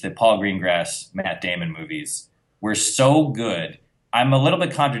movies, the Paul Greengrass, Matt Damon movies, were so good. I'm a little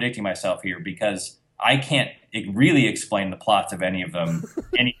bit contradicting myself here because I can't really explain the plots of any of them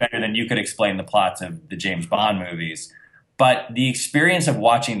any better than you could explain the plots of the James Bond movies. But the experience of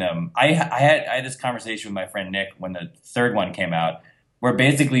watching them, I had this conversation with my friend Nick when the third one came out, where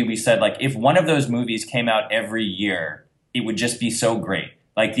basically we said, like, if one of those movies came out every year, it would just be so great.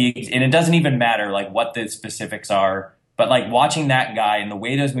 Like and it doesn't even matter like what the specifics are, but like watching that guy and the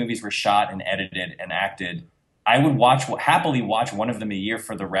way those movies were shot and edited and acted, I would happily watch one of them a year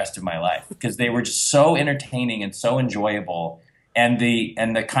for the rest of my life because they were just so entertaining and so enjoyable, and the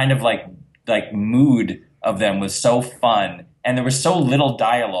kind of like mood of them was so fun, and there was so little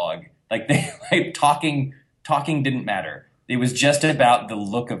dialogue. Like they like talking didn't matter. It was just about the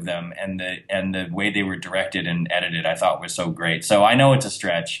look of them and the way they were directed and edited. I thought was so great. So I know it's a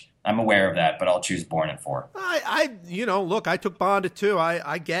stretch. I'm aware of that, but I'll choose Bourne at 4. Look, I took Bond at 2.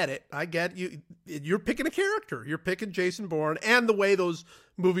 I get it. I get you. You're picking a character. You're picking Jason Bourne and the way those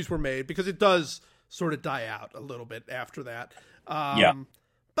movies were made, because it does sort of die out a little bit after that. Yeah.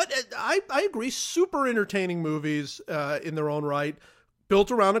 But I agree. Super entertaining movies in their own right,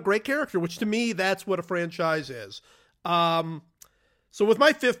 built around a great character, which to me, that's what a franchise is. So with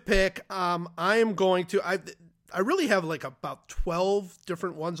my 5th pick, I am going to. I really have like about 12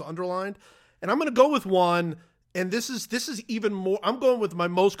 different ones underlined, and I'm going to go with one. And this is even more. I'm going with my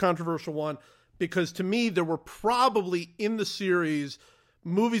most controversial one because to me there were probably in the series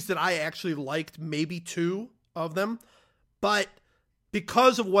movies that I actually liked, maybe two of them, but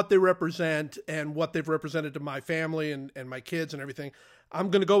because of what they represent and what they've represented to my family and my kids and everything, I'm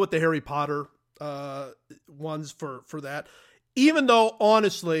going to go with the Harry Potter ones for that. Even though,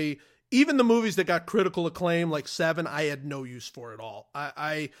 honestly, even the movies that got critical acclaim, like Seven, I had no use for at all.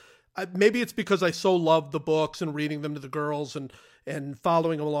 I maybe it's because I so loved the books and reading them to the girls and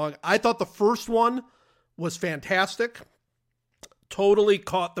following them along. I thought the first one was fantastic. Totally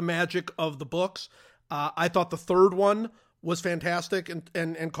caught the magic of the books. I thought the third one was fantastic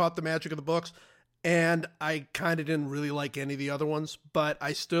and caught the magic of the books. And I kind of didn't really like any of the other ones, but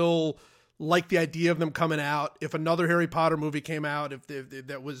I still like the idea of them coming out. If another Harry Potter movie came out, if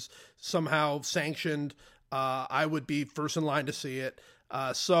that was somehow sanctioned, I would be first in line to see it.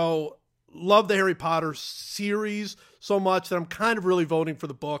 So love the Harry Potter series so much that I'm kind of really voting for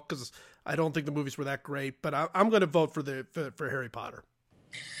the book because I don't think the movies were that great, but I'm going to vote for Harry Potter.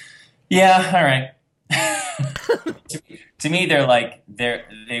 Yeah, all right. to me,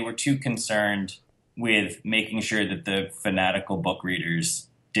 they were too concerned with making sure that the fanatical book readers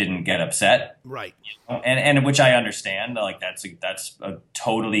didn't get upset, right? And which I understand. Like that's a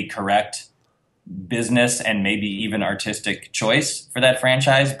totally correct business and maybe even artistic choice for that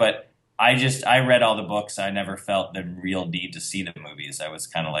franchise. But I read all the books. I never felt the real need to see the movies. I was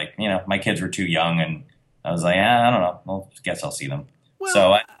kind of like, my kids were too young, and I was like, I don't know. Well, I guess I'll see them. Well,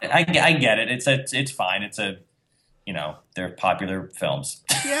 so I get it. It's fine. They're popular films.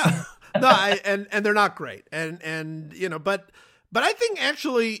 Yeah. No, and they're not great. And but I think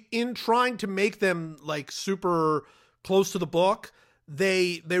actually in trying to make them like super close to the book,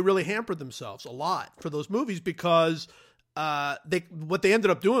 they really hampered themselves a lot for those movies because what they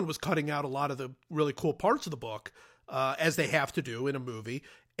ended up doing was cutting out a lot of the really cool parts of the book, as they have to do in a movie,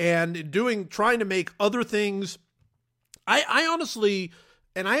 and trying to make other things. I honestly,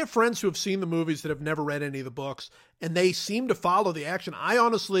 and I have friends who have seen the movies that have never read any of the books, and they seem to follow the action. I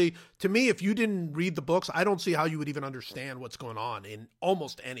honestly, to me, if you didn't read the books, I don't see how you would even understand what's going on in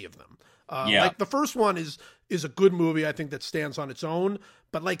almost any of them. Like the first one is a good movie. I think that stands on its own,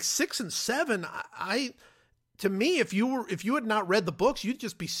 but like 6 and 7, to me, if you had not read the books, you'd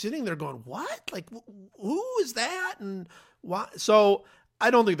just be sitting there going, what? Like, who is that? And why? So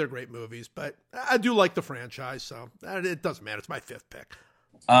I don't think they're great movies, but I do like the franchise. So it doesn't matter. It's my 5th pick.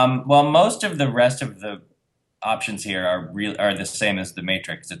 Well, most of the rest of the options here are the same as The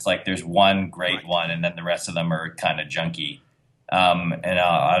Matrix. It's like there's one great one, and then the rest of them are kind of junky. And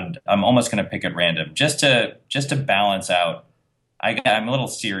I'm almost going to pick at random just to balance out. I'm a little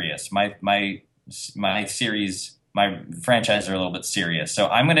serious. My series, my franchise are a little bit serious. So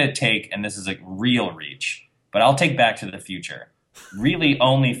I'm going to take, and this is a real reach, but I'll take Back to the Future. Really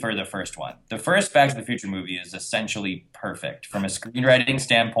only for the first one. The first Back to the Future movie is essentially perfect from a screenwriting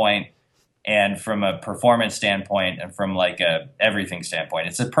standpoint and from a performance standpoint and from like a everything standpoint.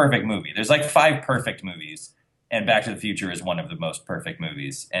 It's a perfect movie. There's like 5 perfect movies, and Back to the Future is one of the most perfect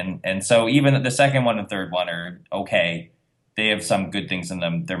movies. And so even the second one and third one are okay. They have some good things in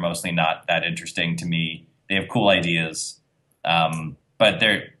them. They're mostly not that interesting to me. They have cool ideas. But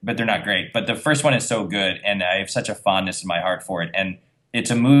they're not great. But the first one is so good, and I have such a fondness in my heart for it. And it's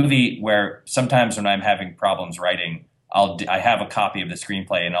a movie where sometimes when I'm having problems writing, I have a copy of the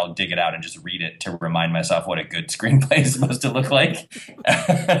screenplay and I'll dig it out and just read it to remind myself what a good screenplay is supposed to look like.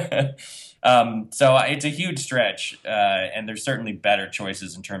 So it's a huge stretch, and there's certainly better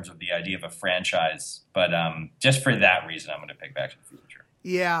choices in terms of the idea of a franchise. But just for that reason, I'm going to pick Back to the Future.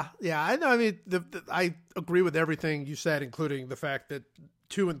 Yeah, I know. I mean, I agree with everything you said, including the fact that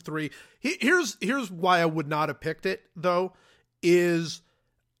 2 and 3. Here's why I would not have picked it, though, is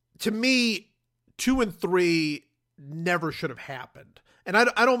to me, 2 and 3 never should have happened. And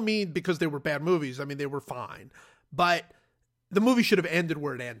I don't mean because they were bad movies. I mean, they were fine. But the movie should have ended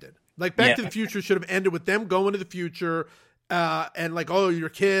where it ended. Like, Back to the Future should have ended with them going to the future and like, oh, your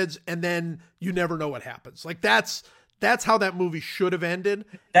kids, and then you never know what happens. Like, that's how that movie should have ended.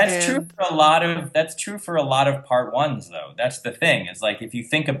 That's true for a lot of part ones, though. That's the thing. It's like if you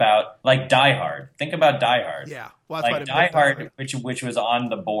think about like Die Hard. Think about Die Hard. Yeah, well, like Die Hard, which was on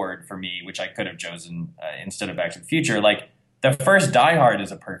the board for me, which I could have chosen instead of Back to the Future. Like the first Die Hard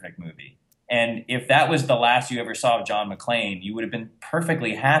is a perfect movie, and if that was the last you ever saw of John McClane, you would have been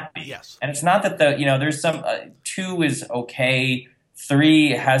perfectly happy. Yes. And it's not that there's some 2 is okay,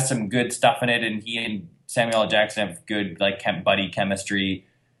 3 has some good stuff in it, and he and Samuel L. Jackson have good like buddy chemistry.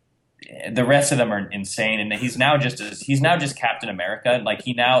 the rest of them are insane, and he's now just Captain America. Like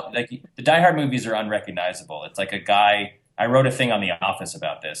the Die Hard movies are unrecognizable. It's like a guy. I wrote a thing on The Office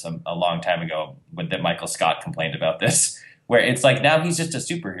about this a long time ago that Michael Scott complained about this, where it's like now he's just a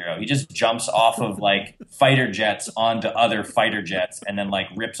superhero. He just jumps off of like fighter jets onto other fighter jets and then like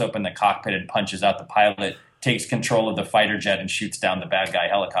rips open the cockpit and punches out the pilot, takes control of the fighter jet and shoots down the bad guy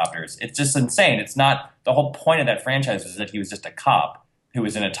helicopters. It's just insane. It's not the whole point of that franchise is that he was just a cop who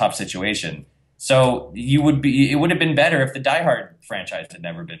was in a tough situation. So it would have been better if the Die Hard franchise had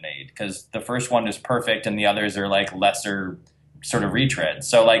never been made, because the first one is perfect and the others are like lesser sort of retreads.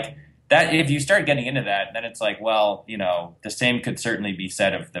 So like that, if you start getting into that, then it's like, well, the same could certainly be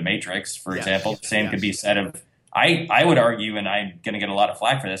said of The Matrix, for example. The same could be said of, I would argue, and I'm going to get a lot of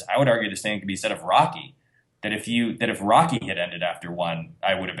flack for this, I would argue the same could be said of Rocky. That if Rocky had ended after one,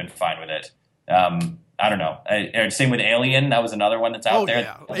 I would have been fine with it. I don't know. Same with Alien. That was another one that's out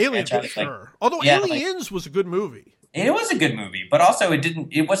there. Oh, yeah. Alien, for sure. Although Aliens was a good movie. It was a good movie, but also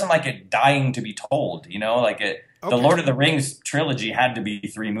it wasn't like it dying to be told, the Lord of the Rings trilogy had to be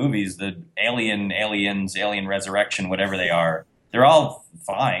 3 movies. The Alien, Aliens, Alien Resurrection, whatever they are. They're all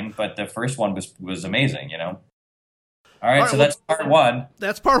fine, but the first one was amazing, All right, so that's part 1.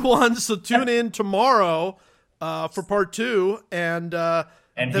 That's part 1, so tune in tomorrow for part 2, and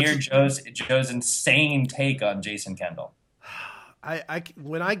hear Joe's insane take on Jason Kendall.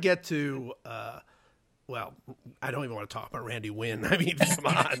 When I get to well, I don't even want to talk about Randy Wynn. I mean, come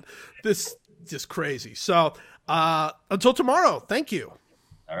on, this is just crazy. So until tomorrow, thank you.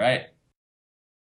 All right.